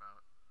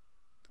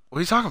 What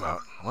are you talking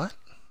about? What?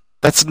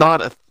 That's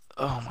not a.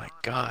 Oh my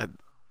god.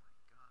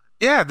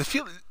 Yeah, the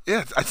feel.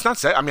 Yeah, it's not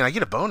set. I mean, I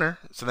get a boner,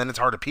 so then it's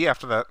hard to pee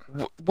after that.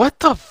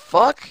 What the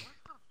fuck?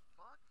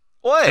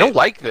 What? I don't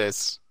like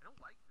this.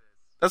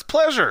 That's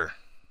pleasure.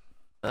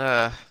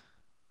 That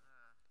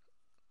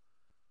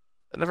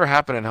never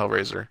happened in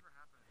Hellraiser.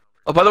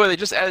 Oh, by the way, they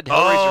just added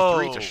Hellraiser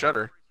 3 to Oh.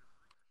 Shudder.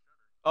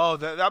 Oh,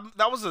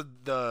 that was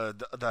the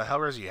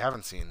Hellraiser you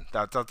haven't seen.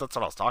 That's what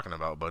I was talking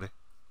about, buddy.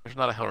 There's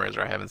not a Hellraiser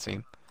I haven't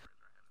seen.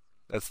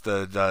 That's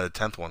the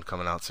 10th one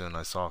coming out soon.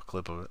 I saw a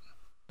clip of it.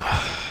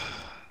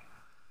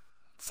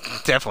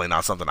 It's definitely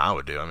not something I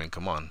would do. I mean,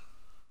 come on.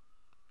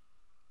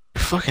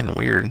 You're fucking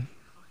weird.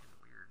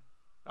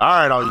 All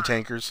right, all you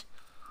tankers.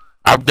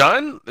 I'm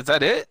done? Is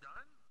that it?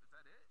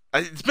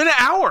 It's been an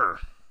hour.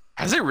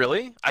 Has it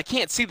really? I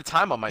can't see the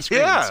time on my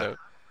screen. Yeah. So.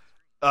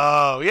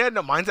 Oh, yeah,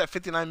 no, mine's at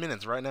 59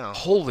 minutes right now.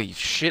 Holy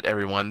shit,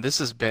 everyone. This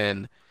has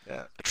been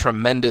Yeah. a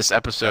tremendous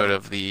episode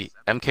of the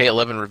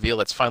MK11 reveal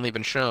that's finally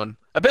been shown.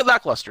 A bit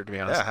lackluster, to be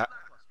honest.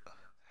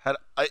 Yeah.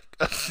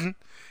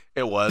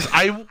 It was.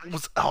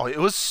 It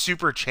was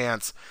super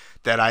chance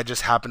that I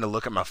just happened to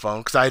look at my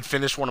phone because I had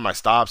finished one of my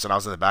stops and I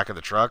was in the back of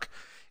the truck,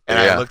 and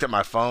I Yeah. looked at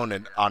my phone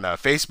and on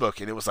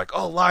Facebook and it was like,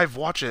 "Oh, live,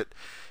 watch it,"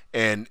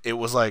 and it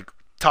was like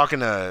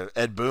talking to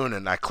Ed Boon,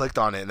 and I clicked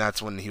on it, and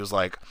that's when he was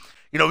like,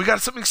 we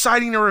got something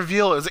exciting to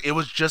reveal. It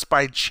was just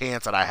by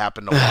chance that I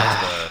happened to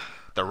watch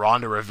the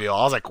Ronda reveal.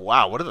 I was like,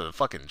 wow, what are the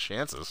fucking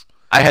chances?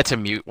 I had to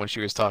mute when she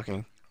was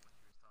talking.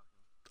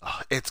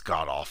 Oh, it's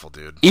god awful,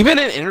 dude. Even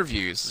in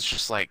interviews, it's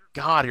just like,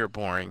 God, you're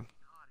boring.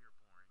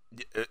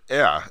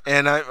 Yeah,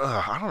 and I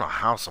don't know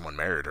how someone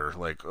married her.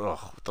 Like,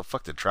 what the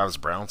fuck did Travis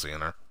Brown see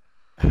in her?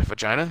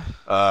 Vagina?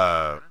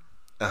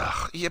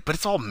 Yeah, but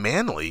it's all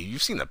manly.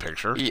 You've seen the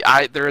picture.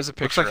 Yeah, there is a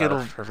picture like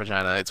of her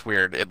vagina. It's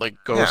weird. It like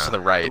goes to the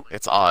right.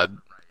 It's odd.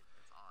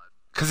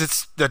 Because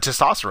it's the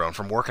testosterone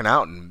from working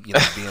out and being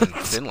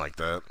thin like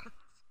that.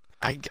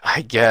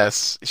 I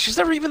guess she's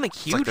never even like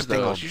huge like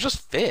though. She's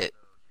just fit.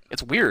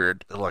 It's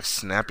weird. It'll like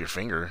snap your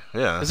finger.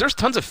 Yeah. Because there's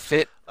tons of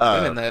fit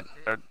women that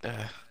are.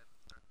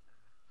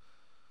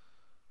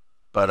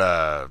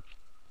 But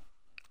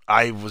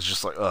I was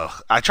just like,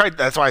 ugh. I tried.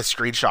 That's why I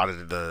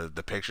screenshotted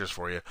the pictures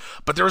for you.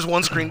 But there was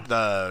one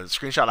the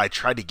screenshot I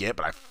tried to get,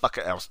 but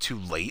I was too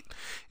late.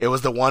 It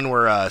was the one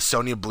where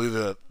Sonya blew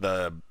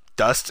the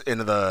dust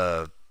into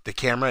the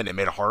camera and it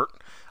made a heart.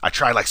 I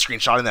tried like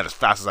screenshotting that as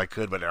fast as I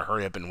could, but I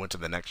hurry up and went to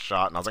the next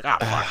shot, and I was like,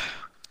 fuck.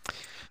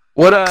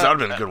 What? That would have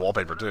been a good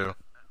wallpaper too.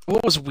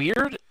 What was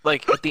weird?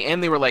 Like at the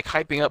end, they were like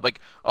hyping up, like,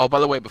 oh, by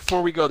the way,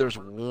 before we go, there's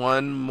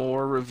one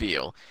more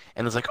reveal,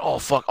 and it's like, oh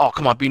fuck, oh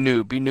come on, be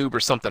noob or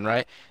something,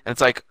 right? And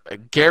it's like a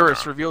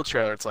Garrus reveal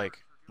trailer. It's like,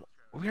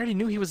 we already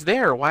knew he was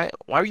there. Why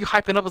are you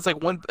hyping up? It's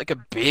like a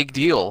big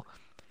deal.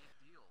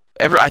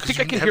 I think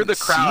I can hear the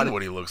crowd. Seen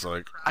what he looks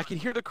like. I can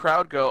hear the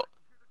crowd go,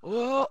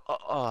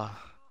 oh.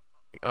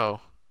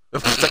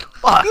 It's like,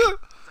 fuck.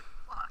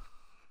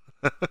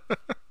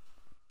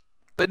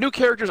 But new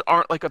characters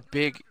aren't like a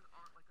big,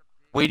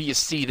 wait till you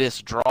see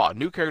this draw.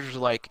 New characters are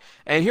like,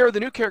 and here are the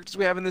new characters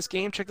we have in this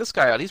game. Check this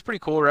guy out. He's pretty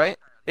cool, right?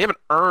 They haven't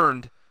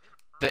earned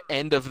the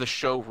end of the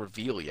show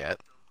reveal yet.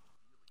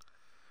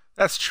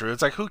 That's true.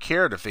 It's like, who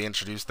cared if they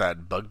introduced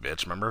that bug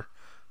bitch, remember?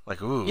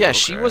 Like, ooh. Yeah, okay.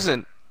 She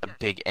wasn't a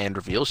big end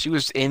reveal. She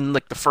was in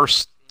like the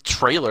first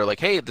trailer,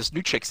 like, hey, this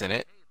new chick's in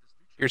it.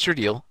 Here's your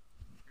deal.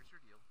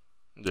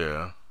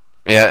 Yeah.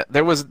 Yeah,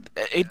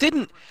 it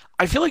didn't,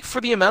 I feel like for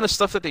the amount of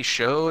stuff that they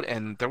showed,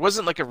 and there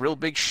wasn't like a real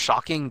big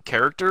shocking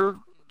character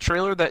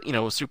trailer that,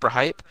 was super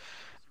hype.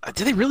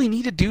 Did they really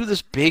need to do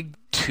this big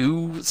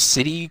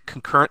 2-city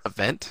concurrent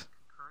event?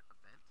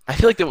 I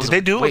feel like that was Did they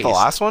do it with the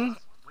last one?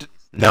 Did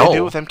no. they do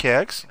it with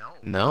MKX?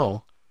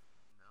 No.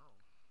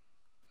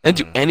 They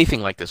didn't do anything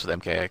like this with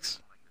MKX.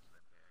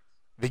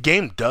 The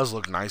game does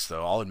look nice,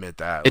 though. I'll admit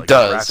that. It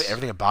does.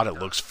 Everything about it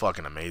looks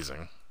fucking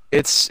amazing.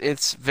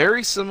 It's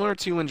very similar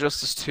to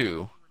Injustice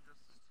 2.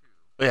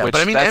 Yeah, but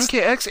I mean,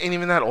 MKX ain't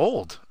even that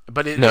old.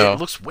 But it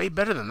looks way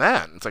better than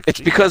that. It's like it's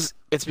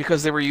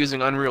because they were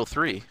using Unreal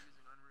 3.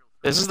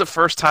 This is the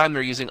first time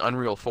they're using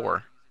Unreal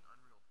 4.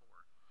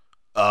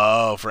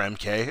 Oh, for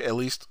MK at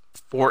least?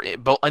 For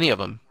any of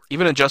them.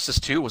 Even Injustice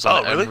 2 was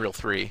on really? Unreal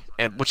 3,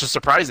 which is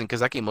surprising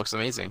because that game looks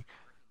amazing.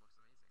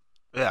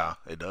 Yeah,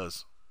 it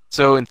does.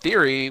 So in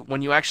theory,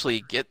 when you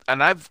actually get,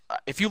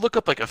 if you look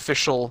up like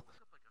official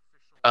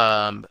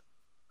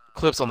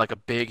clips on like a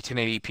big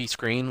 1080p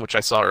screen, which I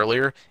saw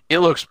earlier, it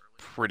looks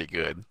pretty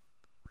good.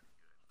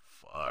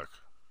 Fuck.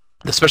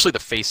 Especially the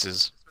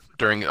faces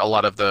during a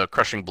lot of the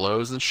crushing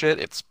blows and shit.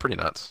 It's pretty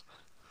nuts.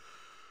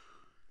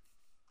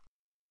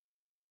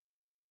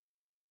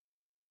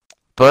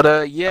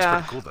 But yeah.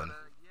 That's pretty cool then.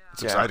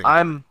 It's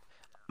exciting.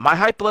 My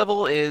hype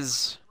level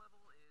is,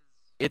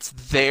 it's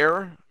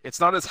there. It's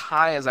not as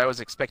high as I was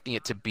expecting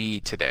it to be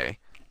today.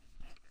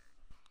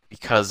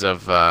 Because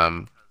of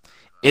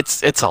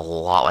it's a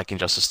lot like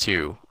Injustice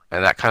 2,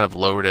 and that kind of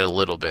lowered it a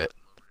little bit.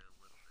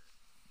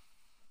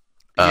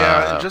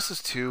 Yeah,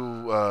 Injustice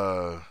 2,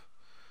 I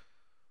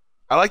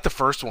like the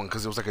first one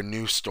because it was like a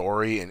new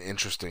story and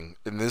interesting.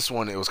 In this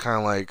one, it was kind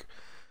of like,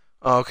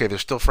 oh, okay, they're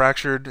still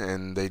fractured,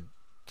 and they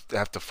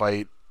have to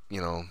fight,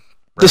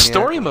 The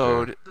story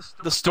mode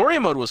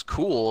was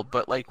cool,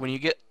 but like when you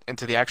get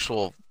into the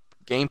actual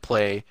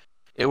gameplay,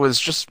 it was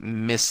just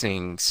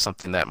missing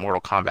something that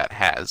Mortal Kombat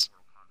has.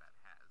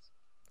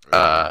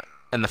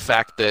 And the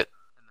fact that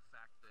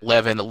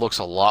Levin looks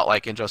a lot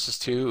like Injustice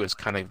 2 is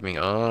kind of being,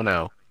 oh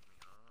no.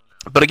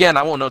 But again,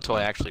 I won't know till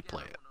I actually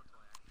play it.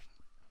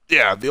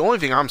 Yeah, the only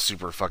thing I'm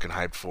super fucking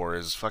hyped for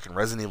is fucking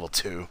Resident Evil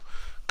 2.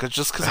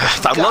 Cause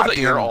I love that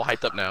you're all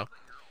hyped up now.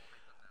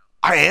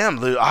 I am,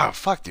 dude. Ah,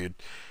 fuck, dude.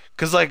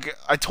 Because, like,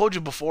 I told you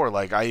before,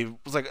 like, I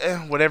was like,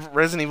 whatever.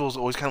 Resident Evil was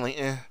always kind of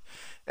like,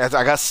 As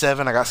I got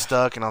 7, I got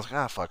stuck, and I was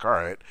like, fuck,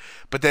 alright.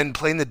 But then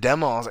playing the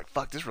demo, I was like,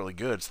 fuck, this is really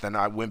good. So then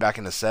I went back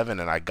into 7,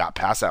 and I got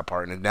past that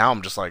part, and now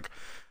I'm just like,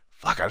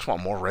 fuck, I just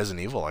want more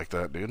Resident Evil like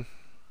that, dude.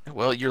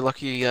 Well, you're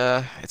lucky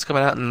it's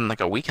coming out in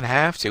like a week and a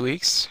half, 2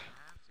 weeks.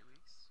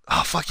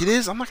 Oh, fuck, it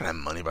is? I'm not gonna have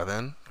money by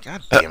then.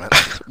 God damn it.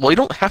 Well, you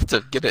don't have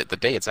to get it the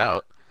day it's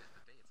out.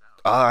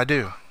 I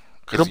do.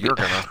 Because you're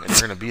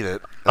gonna beat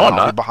it. No, I'm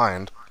not. Be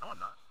behind.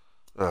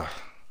 Ugh.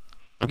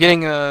 I'm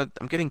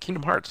getting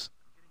Kingdom Hearts.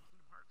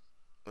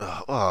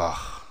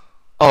 Oh.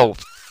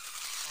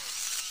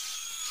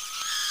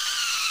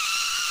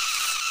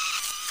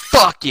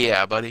 Fuck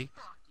yeah, buddy.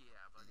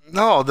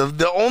 No,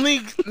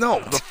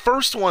 the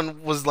first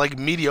one was like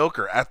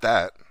mediocre at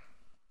that.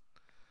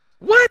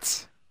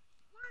 What?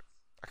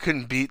 I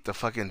couldn't beat the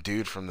fucking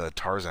dude from the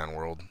Tarzan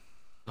world.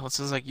 Well, it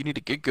sounds like you need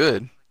to get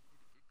good.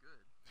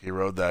 He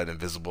rode that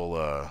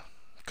invisible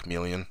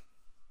chameleon.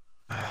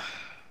 He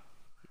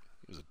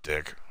was a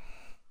dick.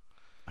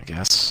 I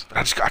guess.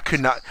 But I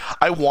could not.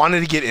 I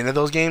wanted to get into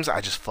those games.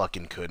 I just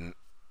fucking couldn't.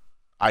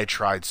 I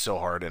tried so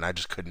hard, and I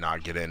just could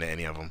not get into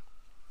any of them.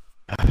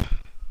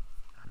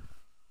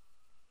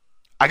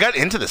 I got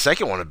into the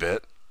second one a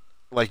bit.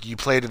 Like, you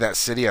played in that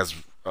city as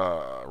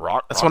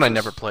Rock. That's one I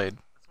never played.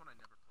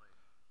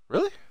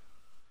 Really?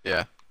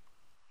 Yeah.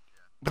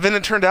 But then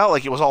it turned out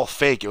like it was all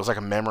fake. It was like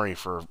a memory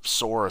for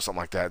Sora or something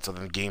like that. So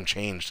then the game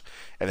changed,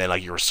 and then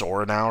like you were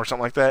Sora now or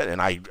something like that.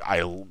 And I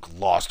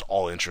lost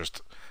all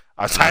interest.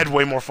 I had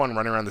way more fun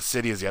running around the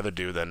city as the other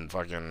dude than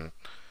fucking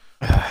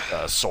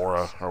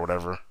Sora or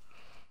whatever.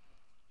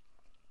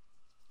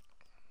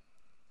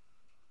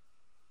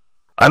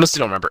 I honestly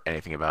don't remember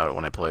anything about it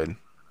when I played.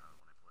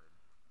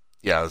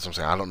 Yeah, that's what I'm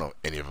saying. I don't know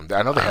any of them.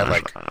 I know they had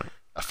like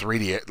a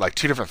 3D, like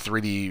two different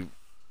 3D,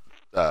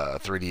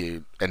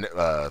 3D and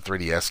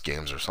 3DS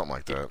games or something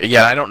like that.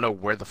 Yeah, I don't know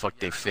where the fuck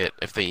they fit,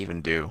 if they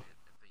even do.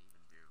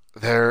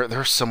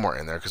 They're somewhere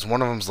in there because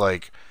one of them's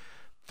like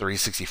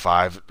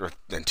 365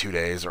 in 2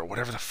 days or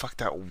whatever the fuck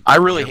that. I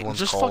really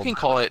just fucking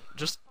call it.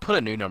 Just put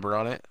a new number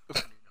on it.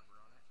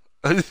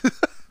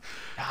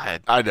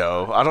 God. I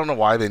know. I don't know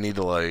why they need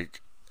to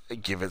like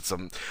give it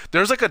some.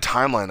 There's like a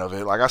timeline of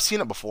it. Like I've seen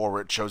it before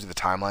where it shows you the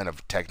timeline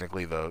of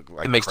technically the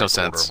like it makes no order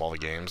sense of all the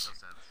games.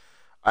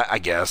 I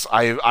guess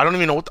I don't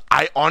even know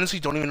I honestly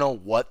don't even know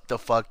what the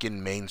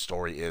fucking main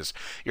story is.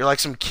 You're like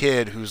some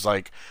kid who's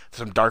like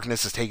some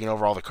darkness is taking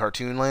over all the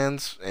cartoon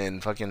lands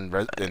and fucking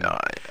Final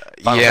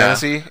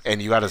Fantasy,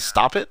 and you got to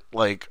stop it.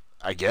 Like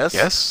I guess.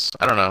 Yes,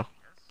 I don't know.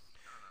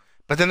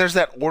 But then there's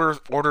that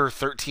Order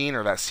 13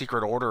 or that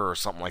Secret Order or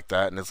something like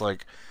that, and it's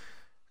like.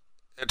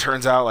 It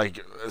turns out like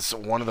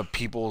one of the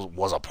people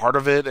was a part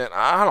of it, and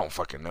I don't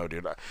fucking know,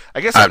 dude.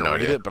 I guess I can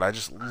read it, but I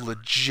just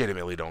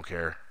legitimately don't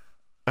care.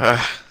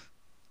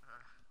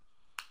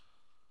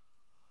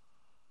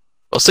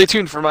 Well, stay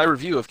tuned for my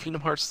review of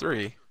Kingdom Hearts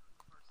 3.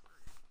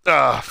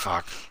 Ah,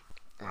 fuck.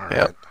 All right.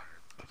 Yep.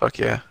 Fuck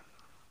yeah.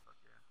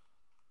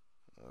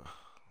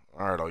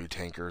 All right, all you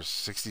tankers.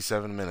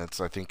 67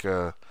 minutes. I think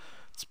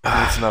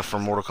it's enough for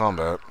Mortal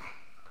Kombat.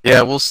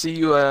 Yeah, we'll see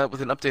you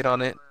with an update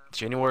on it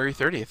January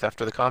 30th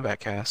after the Combat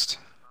Cast.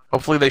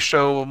 Hopefully they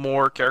show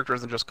more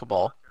characters than just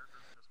Cabal.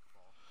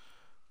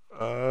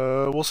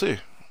 We'll see.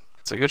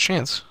 It's a good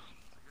chance.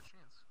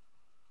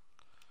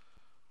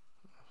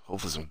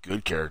 Hopefully some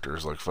good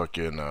characters like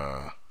fucking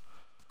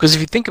because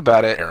if you think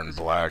about it, Aaron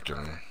Black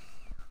and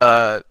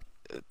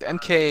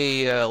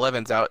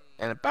MK11's out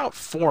in about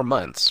 4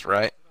 months,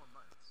 right?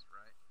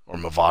 Or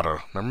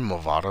Mavada. Remember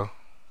Mavada?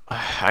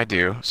 I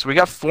do. So we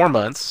got 4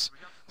 months.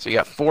 So you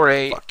got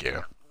 4-8. Fuck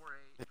yeah.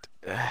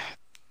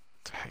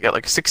 You got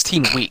like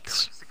 16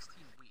 weeks.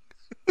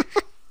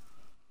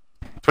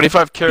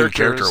 25 characters.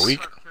 Character a week?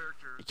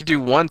 You can do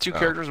 1-2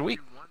 characters a week.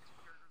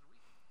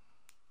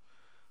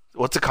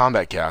 What's a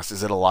Combat Cast?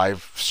 Is it a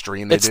live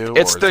stream they do?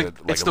 It's or the is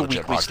it like it's a the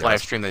legit weekly podcast?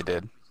 live stream they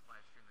did.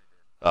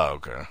 Oh,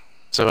 okay.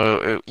 So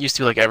it used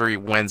to be like every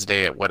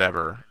Wednesday at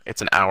whatever.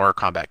 It's an hour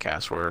Combat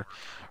Cast where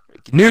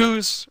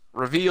news,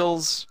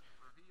 reveals,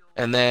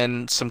 and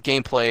then some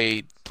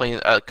gameplay, playing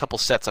a couple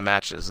sets of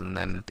matches, and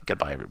then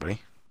goodbye everybody.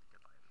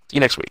 See you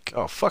next week.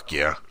 Oh, fuck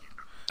yeah.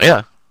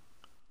 Yeah.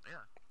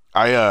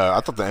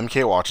 I thought the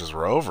MK watches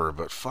were over,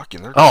 but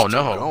fucking they're Oh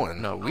still no,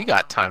 going. no, we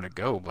got time to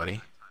go,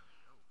 buddy.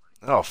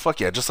 Oh fuck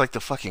yeah, just like the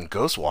fucking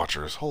Ghost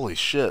Watchers. Holy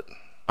shit.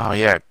 Oh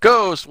yeah,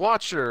 Ghost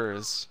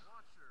Watchers.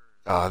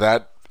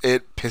 That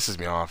it pisses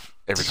me off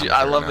every time.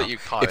 I love that you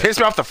caught it. It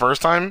pissed me off the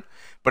first time,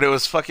 but it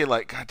was fucking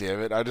like, god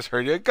damn it, I just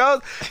heard you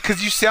go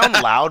because you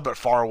sound loud but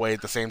far away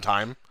at the same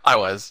time. I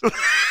was.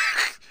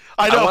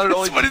 I know, I wanted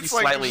only but to be it's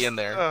like slightly just, in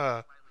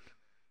there.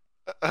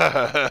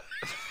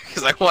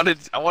 Because I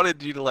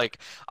wanted you to like.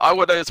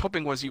 What I was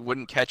hoping was you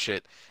wouldn't catch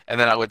it, and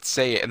then I would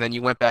say it, and then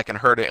you went back and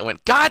heard it and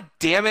went, "God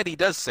damn it, he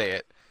does say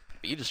it."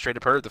 But you just straight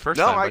up heard it the first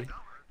time. Buddy.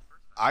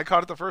 I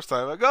caught it the first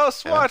time.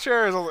 Ghost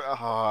Watchers. I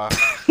was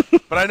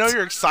like, but I know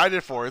you're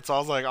excited for it, so I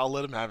was like, I'll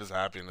let him have his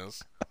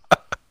happiness.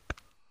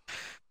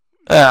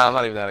 I'm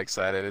not even that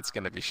excited. It's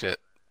gonna be shit.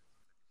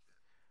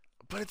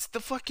 But it's the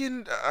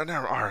fucking.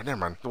 Never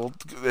mind. Well,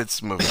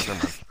 it's movies.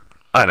 Never mind.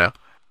 I know.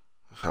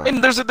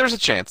 And there's a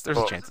chance. There's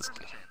a chance.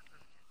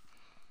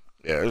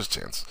 Yeah, there's a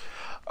chance.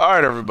 All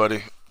right,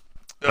 everybody.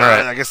 All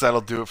right. I guess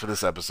that'll do it for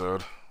this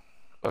episode.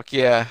 Fuck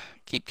yeah.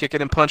 Keep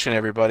kicking and punching,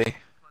 everybody.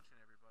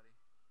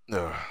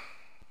 Ugh.